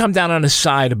actually doesn't come down on a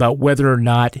side about whether or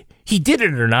not he did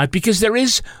it or not, because there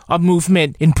is a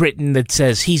movement in Britain that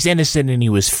says he's innocent and he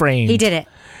was framed. He did it.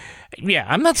 Yeah,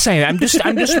 I'm not saying that.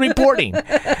 I'm just reporting.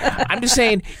 I'm just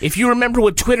saying, if you remember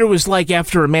what Twitter was like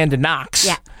after Amanda Knox,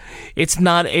 it's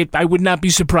not. I would not be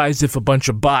surprised if a bunch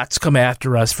of bots come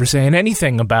after us for saying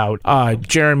anything about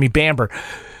Jeremy Bamber.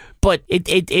 But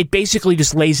it basically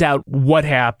just lays out what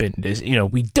happened.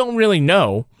 We don't really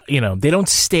know. They don't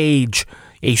stage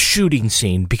a shooting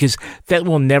scene because that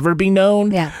will never be known.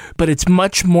 Yeah. But it's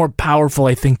much more powerful,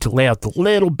 I think, to lay out the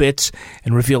little bits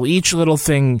and reveal each little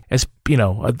thing as,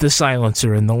 the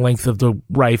silencer and the length of the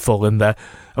rifle and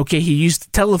he used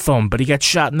the telephone, but he got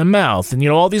shot in the mouth. And,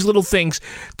 all these little things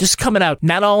just coming out,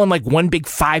 not all in like one big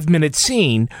 5-minute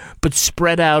scene, but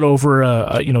spread out over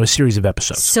a series of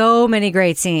episodes. So many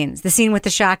great scenes. The scene with the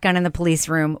shotgun in the police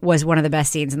room was one of the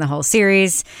best scenes in the whole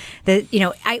series. The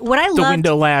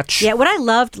window latch. Yeah, what I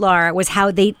loved, Laura, was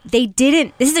how they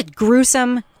didn't. This is a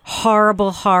gruesome,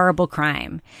 horrible, horrible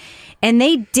crime. And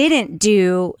they didn't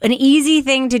do an easy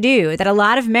thing to do that a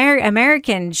lot of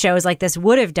American shows like this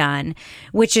would have done,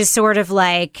 which is sort of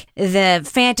like the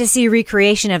fantasy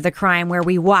recreation of the crime where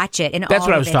we watch it in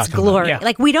all of its glory. Yeah.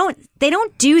 Like they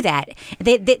don't do that.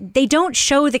 They don't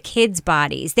show the kids'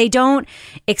 bodies. They don't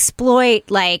exploit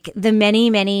like the many,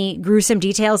 many gruesome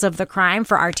details of the crime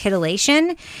for our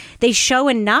titillation. They show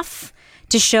enough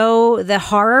to show the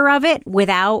horror of it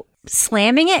without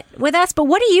slamming it with us. But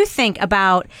what do you think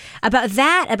about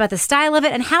that, about the style of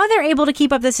it, and how they're able to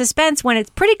keep up the suspense when it's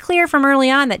pretty clear from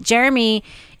early on that Jeremy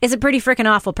is a pretty freaking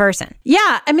awful person?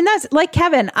 Yeah, I mean, that's like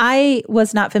Kevin. I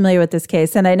was not familiar with this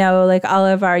case, and I know like all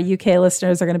of our UK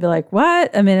listeners are going to be like,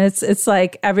 "What?" I mean, it's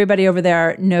like everybody over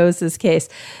there knows this case.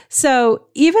 So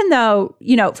even though,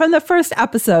 you know, from the first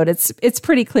episode, it's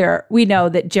pretty clear we know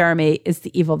that Jeremy is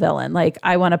the evil villain. Like,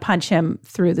 I want to punch him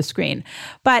through the screen,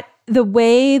 but the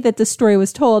way that the story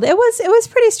was told, it was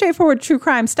pretty straightforward true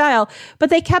crime style, but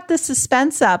they kept the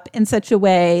suspense up in such a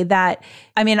way that,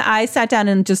 I mean, I sat down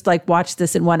and just like watched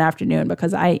this in one afternoon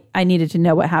because I needed to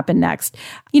know what happened next.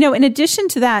 You know, in addition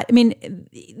to that, I mean,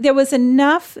 there was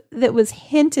enough that was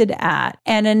hinted at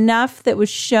and enough that was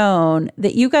shown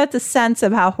that you got the sense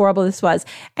of how horrible this was.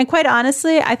 And quite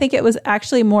honestly, I think it was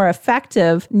actually more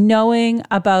effective knowing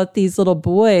about these little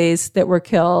boys that were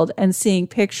killed and seeing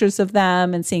pictures of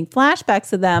them and seeing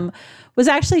flashbacks of them was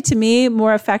actually, to me,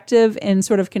 more effective in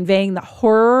sort of conveying the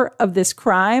horror of this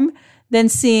crime than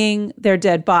seeing their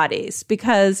dead bodies,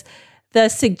 because the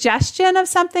suggestion of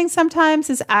something sometimes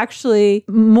is actually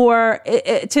more,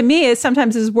 to me, is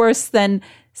sometimes is worse than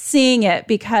seeing it,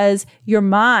 because your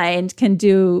mind can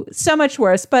do so much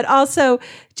worse. But also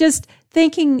just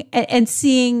thinking and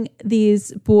seeing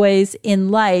these boys in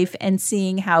life and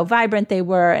seeing how vibrant they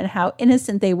were and how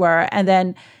innocent they were, and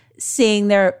then seeing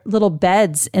their little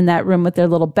beds in that room with their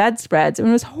little bedspreads. I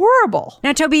mean, it was horrible.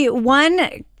 Now, Toby,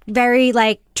 one very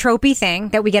like tropey thing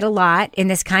that we get a lot in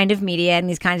this kind of media and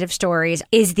these kinds of stories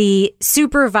is the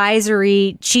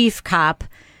supervisory chief cop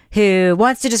who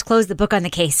wants to just close the book on the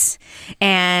case.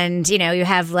 And, you know, you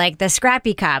have like the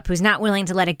scrappy cop who's not willing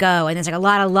to let it go. And there's like a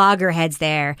lot of loggerheads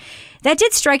there. That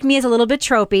did strike me as a little bit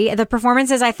tropey. The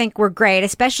performances, I think, were great,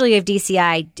 especially of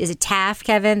DCI. Is it Taft,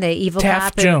 Kevin, the evil Cop?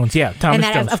 Taft Jones, yeah, Thomas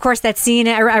and Jones. Of course, that scene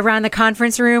around the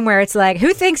conference room where it's like,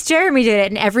 who thinks Jeremy did it?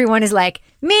 And everyone is like,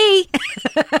 me.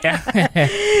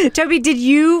 Toby, did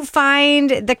you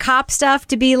find the cop stuff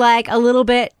to be like a little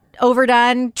bit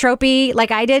overdone, tropey,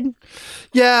 like I did?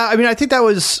 Yeah, I mean, I think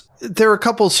there were a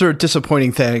couple sort of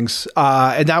disappointing things,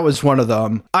 and that was one of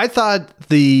them. I thought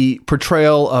the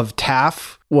portrayal of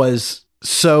Taft was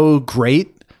so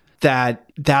great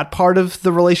that part of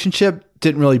the relationship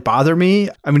didn't really bother me.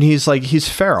 I mean, he's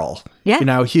feral. Yeah. You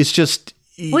know, he's just...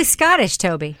 Well, he's Scottish,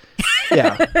 Toby.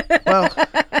 Yeah. Well,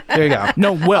 there you go.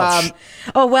 No, Welsh.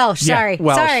 Welsh. Sorry.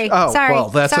 Welsh. Sorry. Oh, sorry. well,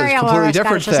 that's sorry, a completely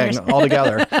different thing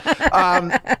altogether.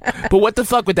 But what the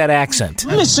fuck with that accent?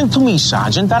 Listen to me,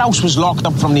 Sergeant. That house was locked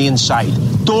up from the inside.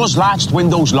 Doors latched,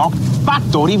 windows locked. Back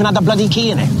door even had a bloody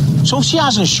key in it. So if she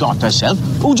hasn't shot herself,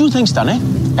 who do you think's done it?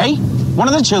 Eh? One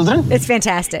of the children? It's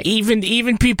fantastic.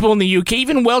 Even people in the UK,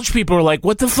 even Welsh people are like,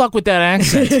 what the fuck with that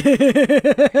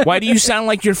accent? Why do you sound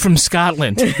like you're from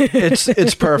Scotland?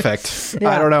 It's perfect. Yeah.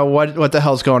 I don't know what the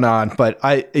hell's going on, but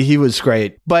he was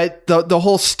great. But the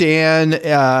whole Stan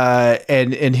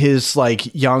and his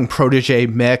like young protege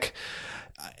Mick,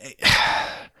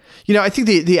 you know, I think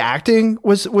the acting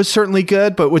was certainly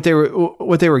good, but what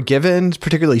they were given,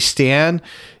 particularly Stan,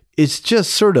 is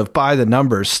just sort of by the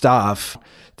numbers stuff.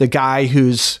 The guy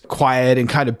who's quiet and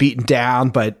kind of beaten down,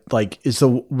 but like is the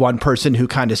one person who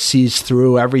kind of sees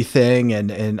through everything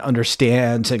and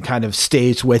understands and kind of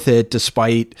stays with it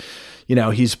despite, you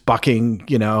know, he's bucking,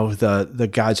 you know, the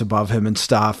guys above him and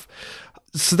stuff.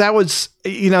 So that was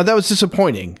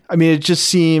disappointing. I mean, it just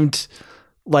seemed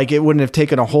like it wouldn't have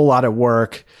taken a whole lot of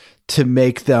work to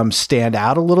make them stand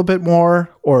out a little bit more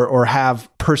or have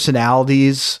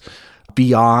personalities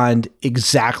beyond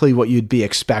exactly what you'd be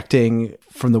expecting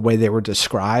from the way they were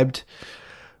described.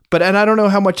 And I don't know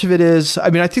how much of it is. I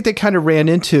mean, I think they kind of ran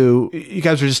into, you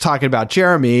guys were just talking about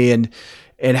Jeremy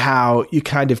and how you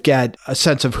kind of get a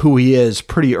sense of who he is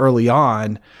pretty early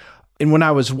on. And when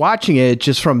I was watching it,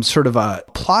 just from sort of a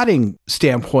plotting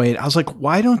standpoint, I was like,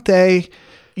 why don't they,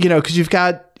 you know, because you've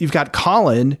got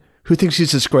Colin, who thinks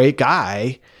he's this great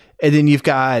guy. And then you've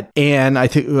got Anne, I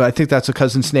think that's a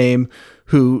cousin's name,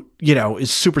 who, you know, is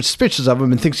super suspicious of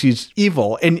him and thinks he's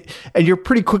evil. And you're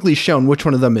pretty quickly shown which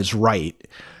one of them is right.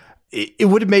 It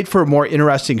would have made for a more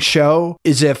interesting show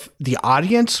is if the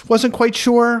audience wasn't quite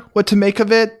sure what to make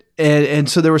of it And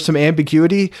so there was some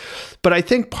ambiguity, but I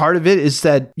think part of it is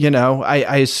that,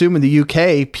 I assume in the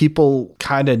UK, people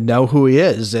kind of know who he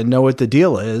is and know what the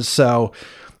deal is. So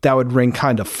that would ring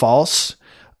kind of false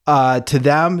to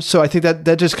them. So I think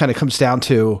that just kind of comes down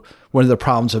to one of the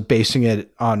problems of basing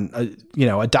it on, a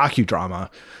docudrama.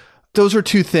 Those are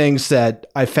two things that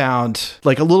I found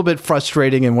like a little bit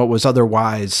frustrating in what was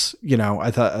otherwise,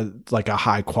 I thought like a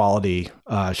high quality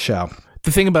show.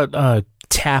 The thing about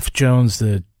Taft Jones,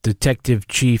 the detective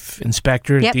chief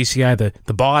inspector at DCI,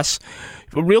 the boss,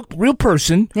 a real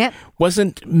person,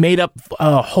 wasn't made up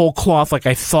whole cloth like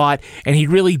I thought, and he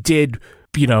really did,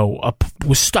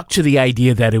 was stuck to the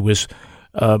idea that it was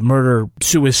murder,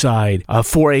 suicide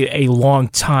for a long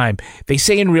time. They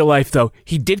say in real life, though,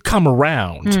 he did come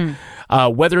around.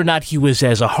 Whether or not he was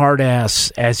as a hard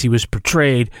ass as he was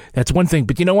portrayed, that's one thing.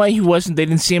 But you know why he wasn't? They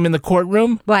didn't see him in the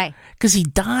courtroom? Why? Because he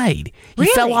died. Really?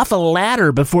 He fell off a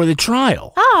ladder before the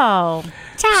trial. Oh,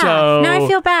 Taft. So, now I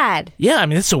feel bad. Yeah, I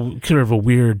mean, that's kind of a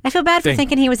weird I feel bad thing. for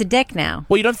thinking he was a dick now.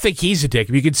 Well, you don't think he's a dick.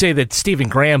 You could say that Stephen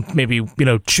Graham maybe,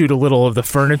 chewed a little of the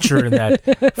furniture in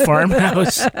that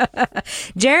farmhouse.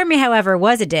 Jeremy, however,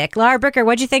 was a dick. Laura Bricker,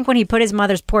 what'd you think when he put his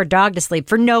mother's poor dog to sleep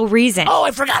for no reason? Oh,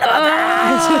 I forgot about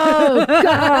that. Oh,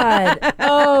 God.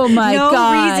 Oh, my God.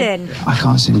 God. No reason. I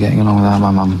can't see him getting along without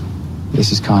my mum.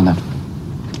 This is kind of...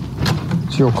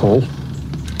 It's your call.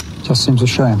 Just seems a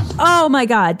shame. Oh, my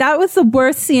God. That was the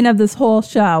worst scene of this whole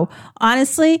show.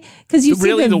 Honestly, because you see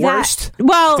really the worst?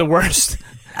 Well, the worst.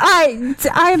 I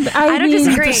don't mean,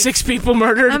 disagree. The 6 people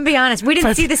murdered? I'm going to be honest. We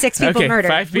didn't see the 6 people murdered.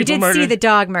 5 people we did murdered. see the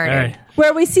dog murdered. Right.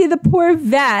 Where we see the poor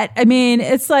vet. I mean,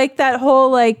 it's like that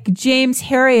whole James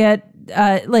Herriot,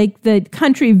 the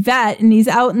country vet, and he's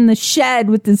out in the shed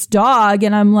with this dog,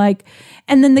 and I'm like,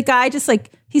 and then the guy just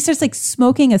he starts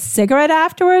smoking a cigarette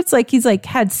afterwards, he's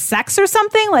had sex or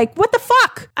something. What the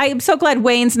fuck? I am so glad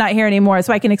Wayne's not here anymore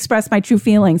so I can express my true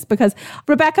feelings, because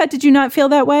Rebecca, did you not feel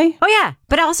that way? Oh yeah,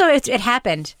 but also it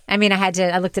happened. I mean,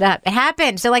 I looked it up. It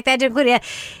happened, so that didn't include it.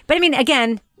 But I mean,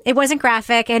 again, it wasn't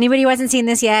graphic. Anybody who hasn't seen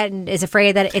this yet and is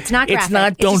afraid that it's not graphic. It's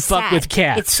not. Don't just fuck sad. with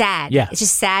cats. It's sad. Yeah, it's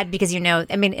just sad because I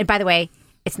mean, and by the way,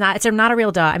 it's not a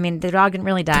real dog. I mean, the dog didn't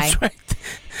really die. That's right.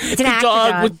 It's an the actor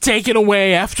dog was taken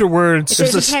away afterwards.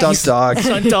 It's a stunt dog.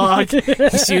 Stunt dog.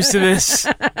 He's used to this.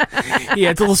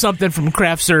 Yeah, it's a little something from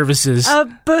craft services.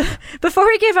 Before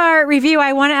we give our review,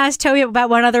 I want to ask Toby about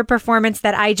one other performance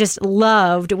that I just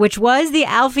loved, which was the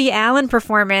Alfie Allen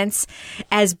performance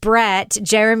as Brett,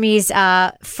 Jeremy's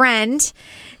friend,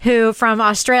 who from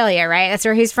Australia, right? That's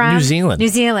where he's from? New Zealand. New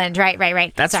Zealand,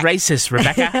 right. That's sorry. racist,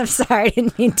 Rebecca. I'm sorry, I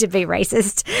didn't mean to be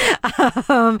racist.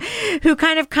 Who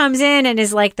kind of comes in and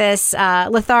is like this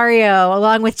Lothario,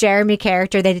 along with Jeremy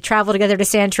character. They travel together to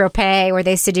Saint-Tropez, where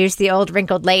they seduce the old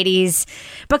wrinkled ladies.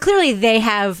 But clearly they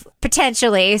have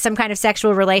potentially some kind of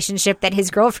sexual relationship that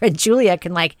his girlfriend Julia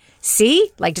can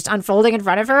see, just unfolding in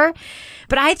front of her.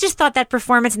 But I just thought that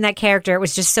performance and that character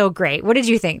was just so great. What did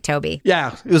you think, Toby?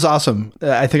 Yeah, it was awesome.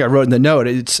 I think I wrote in the note,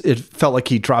 it felt like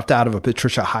he dropped out of a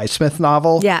Patricia Highsmith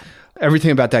novel. Yeah.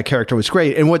 Everything about that character was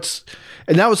great. And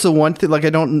that was the one thing, I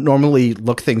don't normally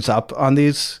look things up on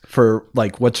these for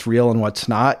what's real and what's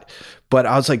not. But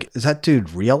I was like, is that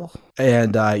dude real?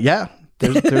 And yeah,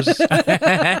 there's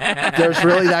there's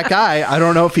really that guy. I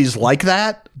don't know if he's like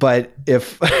that, but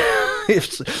if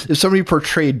somebody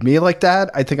portrayed me like that,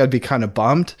 I think I'd be kind of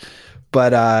bummed.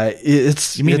 But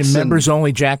you mean in members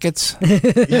only jackets?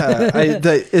 Yeah,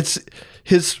 it's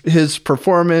his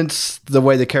performance, the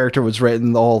way the character was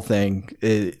written, the whole thing.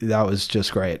 That was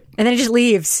just great. And then he just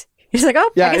leaves. He's like,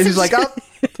 oh, yeah. He's like, oh,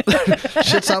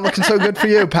 shit's not looking so good for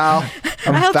you, pal.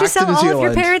 I helped you sell all of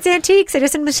your parents' antiques. I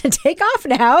just am going to take off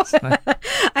now.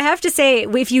 I have to say,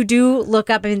 if you do look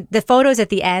up, the photos at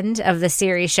the end of the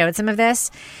series showed some of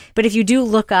this, but if you do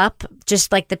look up just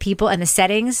the people and the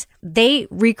settings, they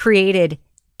recreated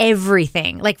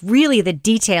everything. Really, the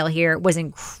detail here was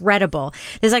incredible.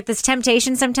 There's this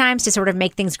temptation sometimes to sort of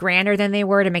make things grander than they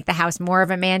were, to make the house more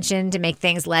of a mansion, to make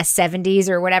things less 70s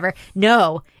or whatever.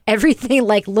 No, everything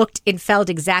looked and felt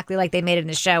exactly like they made it in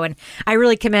the show. And I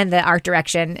really commend the art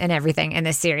direction and everything in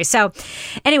this series. So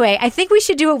anyway, I think we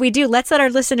should do what we do. Let's let our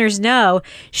listeners know,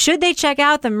 should they check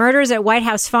out The Murders at White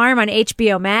House Farm on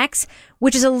HBO Max,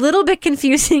 which is a little bit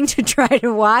confusing to try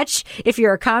to watch if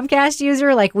you're a Comcast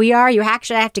user like we are. You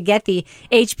actually have to get the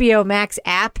HBO Max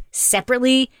app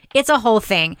separately It's a whole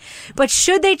thing. But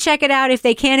should they check it out if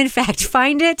they can, in fact,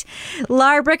 find it?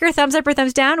 Lara Bricker, thumbs up or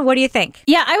thumbs down? What do you think?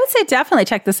 Yeah, I would say definitely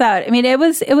check this out. I mean, it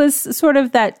was sort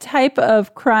of that type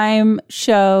of crime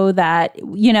show that,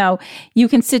 you know, you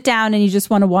can sit down and you just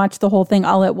want to watch the whole thing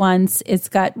all at once. It's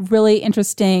got really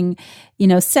interesting, you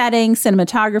know, setting,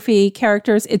 cinematography,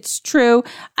 characters. It's true.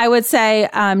 I would say,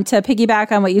 to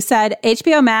piggyback on what you said,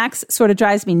 HBO Max sort of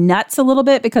drives me nuts a little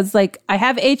bit because, like, I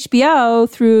have HBO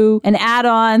through an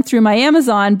add-on through my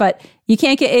Amazon, but you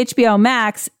can't get HBO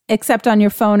Max except on your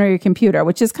phone or your computer,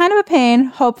 which is kind of a pain.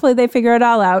 Hopefully they figure it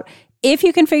all out. If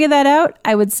you can figure that out,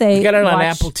 I would say you got it on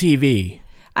Apple TV.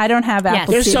 I don't have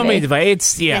Apple There's TV. so many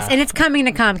devices. Yeah. Yes, and it's coming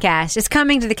to Comcast. It's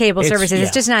coming to the cable services. yeah.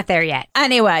 It's just not there yet.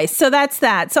 Anyway, so that's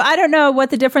that. So I don't know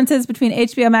what the difference is between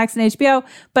HBO Max and HBO,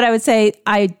 but I would say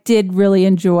I did really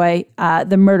enjoy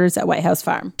The Murders at White House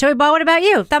Farm. Toby Ball, what about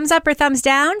you? Thumbs up or thumbs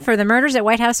down for The Murders at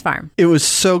White House Farm? It was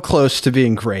so close to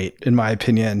being great, in my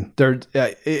opinion.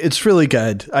 It's really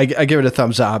good. I give it a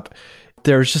thumbs up.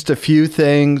 There's just a few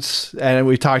things, and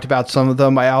we talked about some of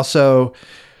them. I also...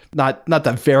 Not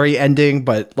the very ending,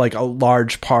 but like a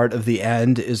large part of the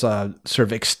end is a sort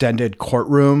of extended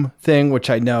courtroom thing, which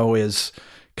I know is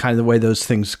kind of the way those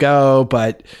things go.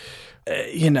 But,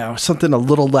 you know, something a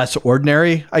little less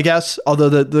ordinary, I guess. Although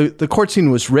the court scene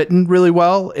was written really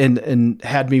well and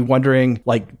had me wondering,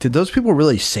 like, did those people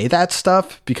really say that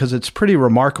stuff? Because it's pretty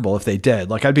remarkable if they did.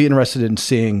 Like, I'd be interested in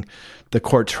seeing the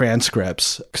court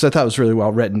transcripts because I thought it was really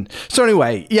well written. So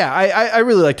anyway, yeah, I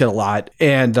really liked it a lot,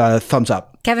 and thumbs up.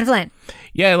 Kevin Flynn.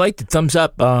 Yeah, I liked it. Thumbs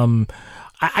up.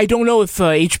 I don't know if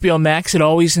HBO Max had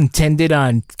always intended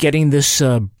on getting this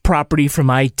property from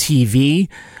ITV.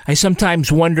 I sometimes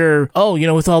wonder,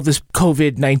 with all this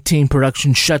COVID-19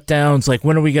 production shutdowns, like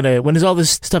when is all this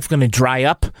stuff going to dry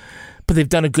up? But they've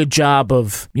done a good job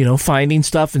of, finding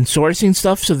stuff and sourcing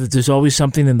stuff so that there's always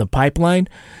something in the pipeline.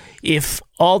 If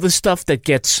all the stuff that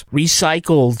gets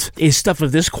recycled is stuff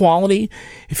of this quality,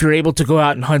 if you're able to go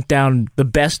out and hunt down the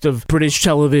best of British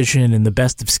television and the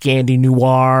best of Scandi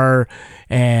Noir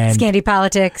and Scandi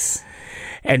Politics,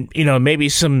 and maybe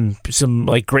some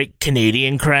like great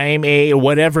Canadian crime, or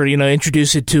whatever,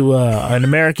 introduce it to an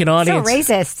American audience. So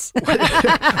racist.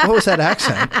 What was that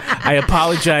accent? I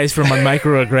apologize for my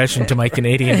microaggression to my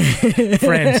Canadian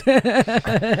friends.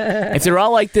 If they're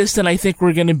all like this, then I think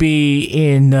we're going to be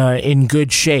in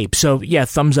good shape. So yeah,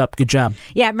 thumbs up. Good job.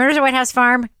 Yeah, Murders at White House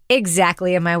Farm.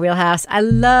 Exactly in my wheelhouse. I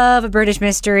love a British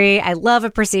mystery. I love a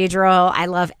procedural. I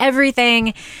love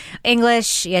everything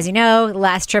English. As you know, the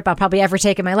last trip I'll probably ever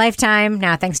take in my lifetime,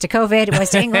 now thanks to COVID,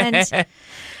 was to England.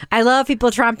 I love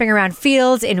people tromping around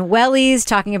fields in wellies,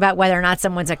 talking about whether or not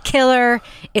someone's a killer.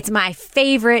 It's my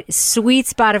favorite sweet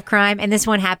spot of crime, and this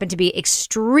one happened to be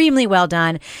extremely well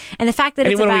done. And the fact that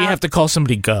Anyone where you have to call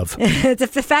somebody Gov.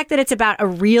 The fact that it's about a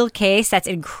real case that's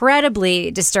incredibly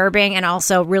disturbing and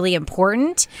also really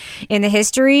important in the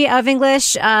history of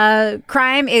English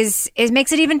crime is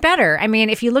makes it even better. I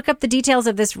mean, if you look up the details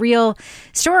of this real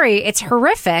story, it's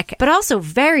horrific, but also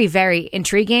very, very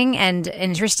intriguing and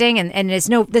interesting. And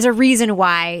there's a reason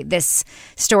why this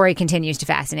story continues to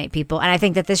fascinate people. And I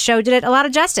think that this show did it a lot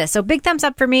of justice. So big thumbs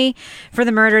up for me for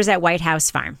The Murders at White House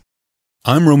Farm.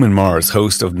 I'm Roman Mars,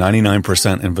 host of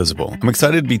 99% Invisible. I'm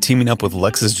excited to be teaming up with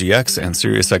Lexus GX and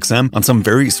SiriusXM on some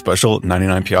very special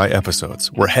 99PI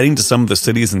episodes. We're heading to some of the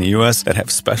cities in the U.S. that have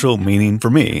special meaning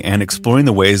for me and exploring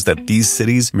the ways that these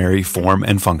cities marry form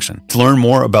and function. To learn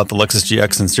more about the Lexus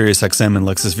GX and SiriusXM and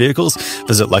Lexus vehicles,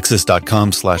 visit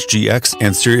lexus.com/GX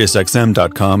and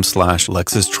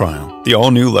SiriusXM.com/Lexus Trial. The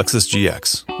all-new Lexus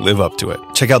GX. Live up to it.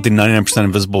 Check out the 99%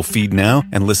 Invisible feed now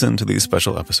and listen to these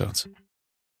special episodes.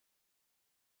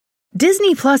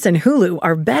 Disney Plus and Hulu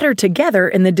are better together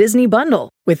in the Disney Bundle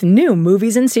with new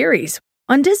movies and series.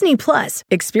 On Disney Plus,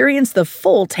 experience the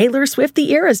full Taylor Swift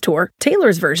The Eras Tour,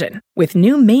 Taylor's version, with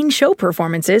new main show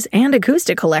performances and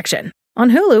acoustic collection.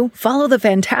 On Hulu, follow the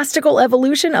fantastical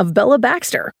evolution of Bella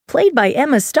Baxter, played by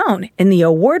Emma Stone in the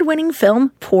award-winning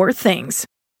film Poor Things.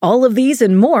 All of these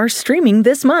and more streaming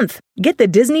this month. Get the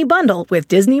Disney Bundle with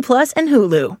Disney Plus and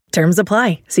Hulu. Terms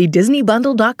apply. See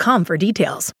DisneyBundle.com for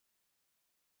details.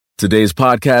 Today's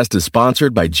podcast is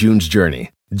sponsored by June's Journey.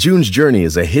 June's Journey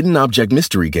is a hidden object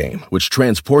mystery game which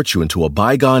transports you into a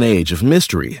bygone age of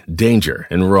mystery, danger,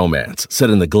 and romance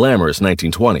set in the glamorous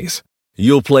 1920s.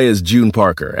 You'll play as June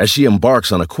Parker as she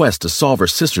embarks on a quest to solve her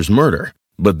sister's murder.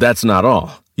 But that's not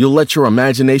all. You'll let your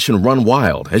imagination run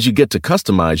wild as you get to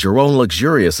customize your own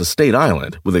luxurious estate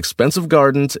island with expensive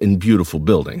gardens and beautiful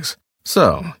buildings.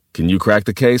 So, can you crack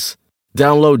the case?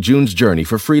 Download June's Journey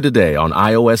for free today on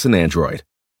iOS and Android.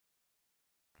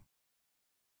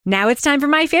 Now it's time for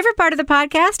my favorite part of the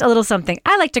podcast, a little something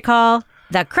I like to call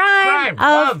the crime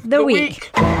of the week.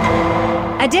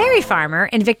 A dairy farmer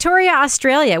in Victoria,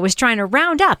 Australia was trying to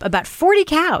round up about 40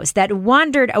 cows that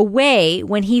wandered away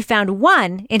when he found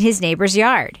one in his neighbor's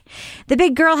yard. The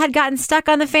big girl had gotten stuck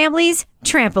on the family's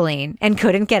trampoline and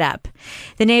couldn't get up.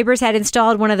 The neighbors had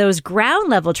installed one of those ground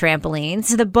level trampolines,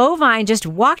 so the bovine just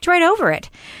walked right over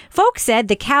it. Folks said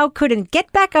the cow couldn't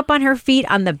get back up on her feet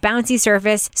on the bouncy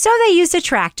surface, so they used a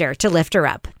tractor to lift her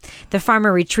up. The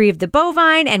farmer retrieved the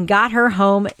bovine and got her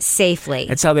home safely.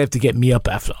 That's how they have to get me up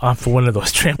off one of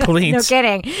those trampolines. No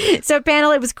kidding. So,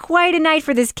 panel, it was quite a night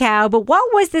for this cow, but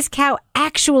what was this cow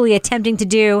actually attempting to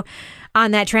do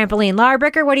on that trampoline? Laura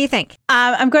Bricker, what do you think?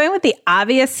 I'm going with the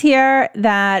obvious here,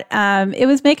 that it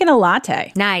was making a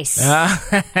latte. Nice.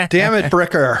 Damn it,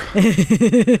 Bricker.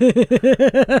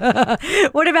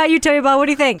 What about you, Toby Ball? What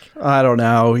do you think? I don't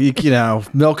know. You know,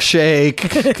 milkshake,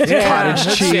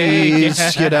 cottage cheese,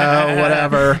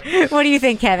 whatever. What do you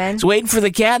think, Kevin? It's waiting for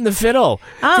the cat and the fiddle.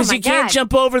 Oh, Because my you can't God.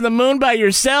 jump over the moon by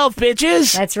yourself,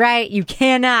 bitches. That's right. You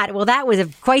cannot. Well, that was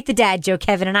quite the dad joke,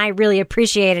 Kevin, and I really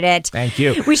appreciated it. Thank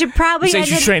you. We should probably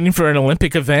Besides, you're training for an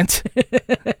Olympic event.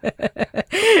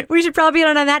 We should probably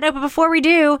end on that note, but before we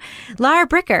do, Laura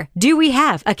Bricker, do we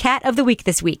have a cat of the week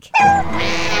this week?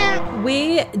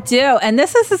 We do. And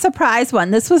this is a surprise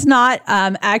one. This was not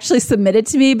actually submitted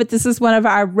to me, but this is one of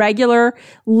our regular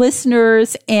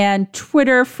listeners and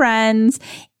Twitter friends,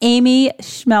 Amy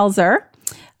Schmelzer.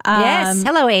 Yes.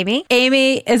 Hello, Amy.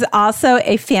 Amy is also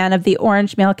a fan of the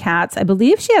orange male cats. I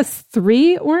believe she has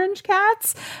 3 orange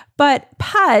cats. But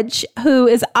Pudge, who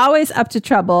is always up to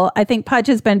trouble, I think Pudge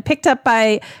has been picked up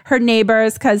by her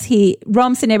neighbors because he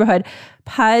roams the neighborhood.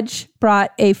 Pudge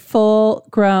brought a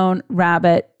full-grown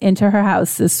rabbit into her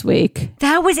house this week.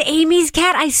 That was Amy's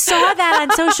cat. I saw that on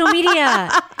social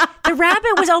media. The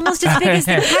rabbit was almost as big as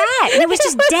the cat, and it was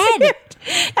just dead.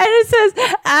 And it says,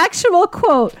 actual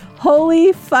quote,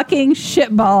 "Holy fucking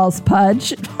shitballs,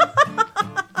 Pudge."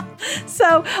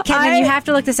 So, Kevin, you have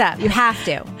to look this up. You have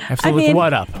to. Have to look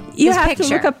what up? You This have picture. to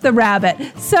look up the rabbit.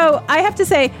 So I have to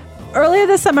say, earlier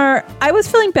this summer, I was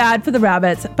feeling bad for the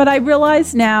rabbits, but I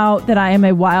realize now that I am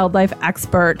a wildlife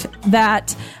expert,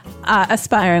 that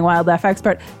aspiring wildlife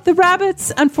expert, the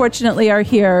rabbits, unfortunately, are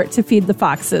here to feed the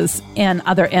foxes and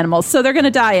other animals. So they're going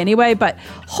to die anyway, but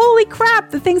holy crap,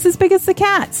 the thing's as big as the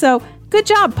cat. So good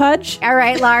job, Pudge. All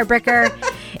right, Laura Bricker.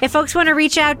 If folks want to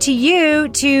reach out to you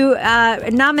to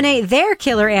nominate their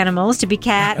killer animals to be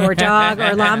cat or dog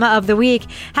or llama of the week,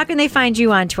 how can they find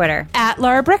you on Twitter? At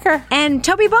Laura Bricker. And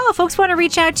Toby Ball, if folks want to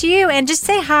reach out to you and just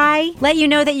say hi, let you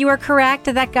know that you are correct,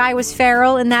 that guy was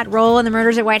feral in that role in the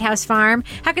Murders at White House Farm,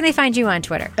 how can they find you on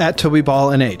Twitter? At Toby Ball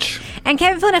NH. And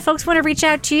Kevin Flynn, if folks want to reach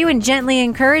out to you and gently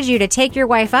encourage you to take your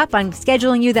wife up on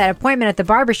scheduling you that appointment at the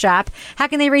barbershop, how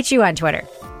can they reach you on Twitter?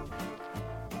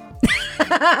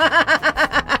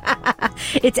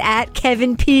 It's at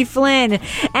Kevin P. Flynn.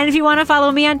 And if you want to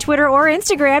follow me on Twitter or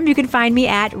Instagram, you can find me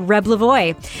at Reb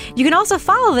Lavoie. You can also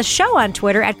follow the show on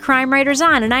Twitter at Crime Writers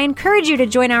On, and I encourage you to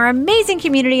join our amazing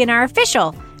community in our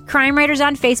official Crime Writers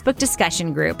On Facebook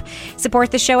discussion group.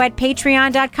 Support the show at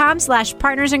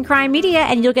patreon.com/Partners in Crime Media,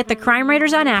 and you'll get the Crime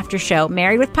Writers On After Show,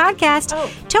 Married with Podcast,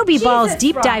 Toby Ball's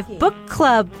Deep Dive Book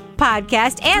Club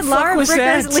podcast, and Laura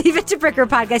Bricker's Leave It to Bricker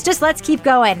podcast. Just let's keep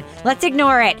going. Let's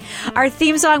ignore it. Our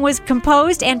theme song was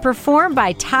composed and performed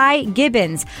by Ty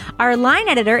Gibbons. Our line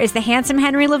editor is the handsome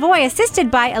Henry Lavoie,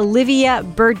 assisted by Olivia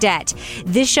Burdett.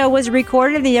 This show was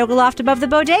recorded in the Yoga Loft above the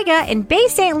Bodega in Bay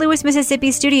St. Louis,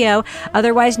 Mississippi studio,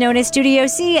 otherwise known as Studio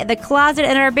C, the closet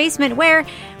in our basement where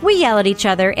we yell at each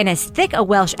other in as thick a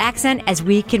Welsh accent as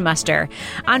we can muster.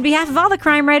 On behalf of all the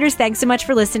crime writers, thanks so much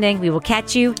for listening. We will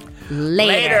catch you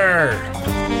later.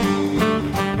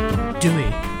 Dewey.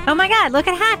 Oh my God, look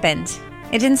what happened.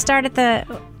 It didn't start at the...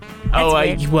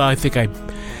 I think I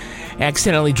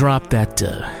accidentally dropped that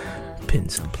pin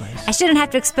someplace. I shouldn't have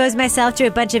to expose myself to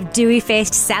a bunch of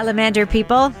dewy-faced salamander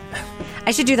people.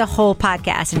 I should do the whole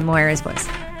podcast in Moira's voice.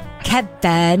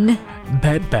 Kevin.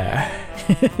 Bebe.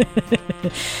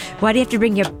 Why do you have to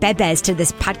bring your bebes to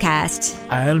this podcast?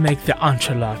 I'll make the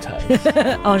enchiladas.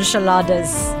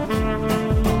 Enchiladas.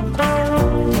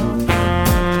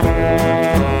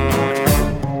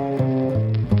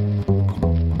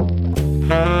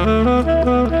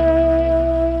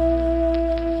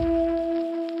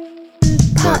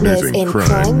 Partners in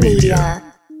Crime Media.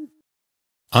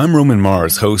 I'm Roman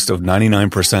Mars, host of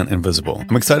 99% Invisible.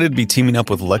 I'm excited to be teaming up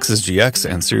with Lexus GX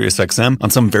and SiriusXM on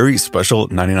some very special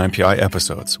 99PI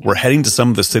episodes. We're heading to some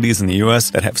of the cities in the U.S.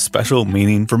 that have special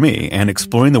meaning for me and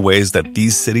exploring the ways that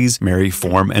these cities marry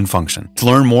form and function. To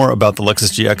learn more about the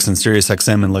Lexus GX and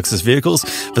SiriusXM and Lexus vehicles,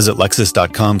 visit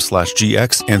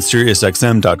lexus.com/GX and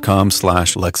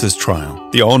SiriusXM.com/Lexus Trial.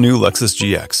 The all-new Lexus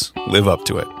GX. Live up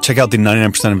to it. Check out the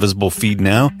 99% Invisible feed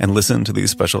now and listen to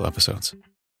these special episodes.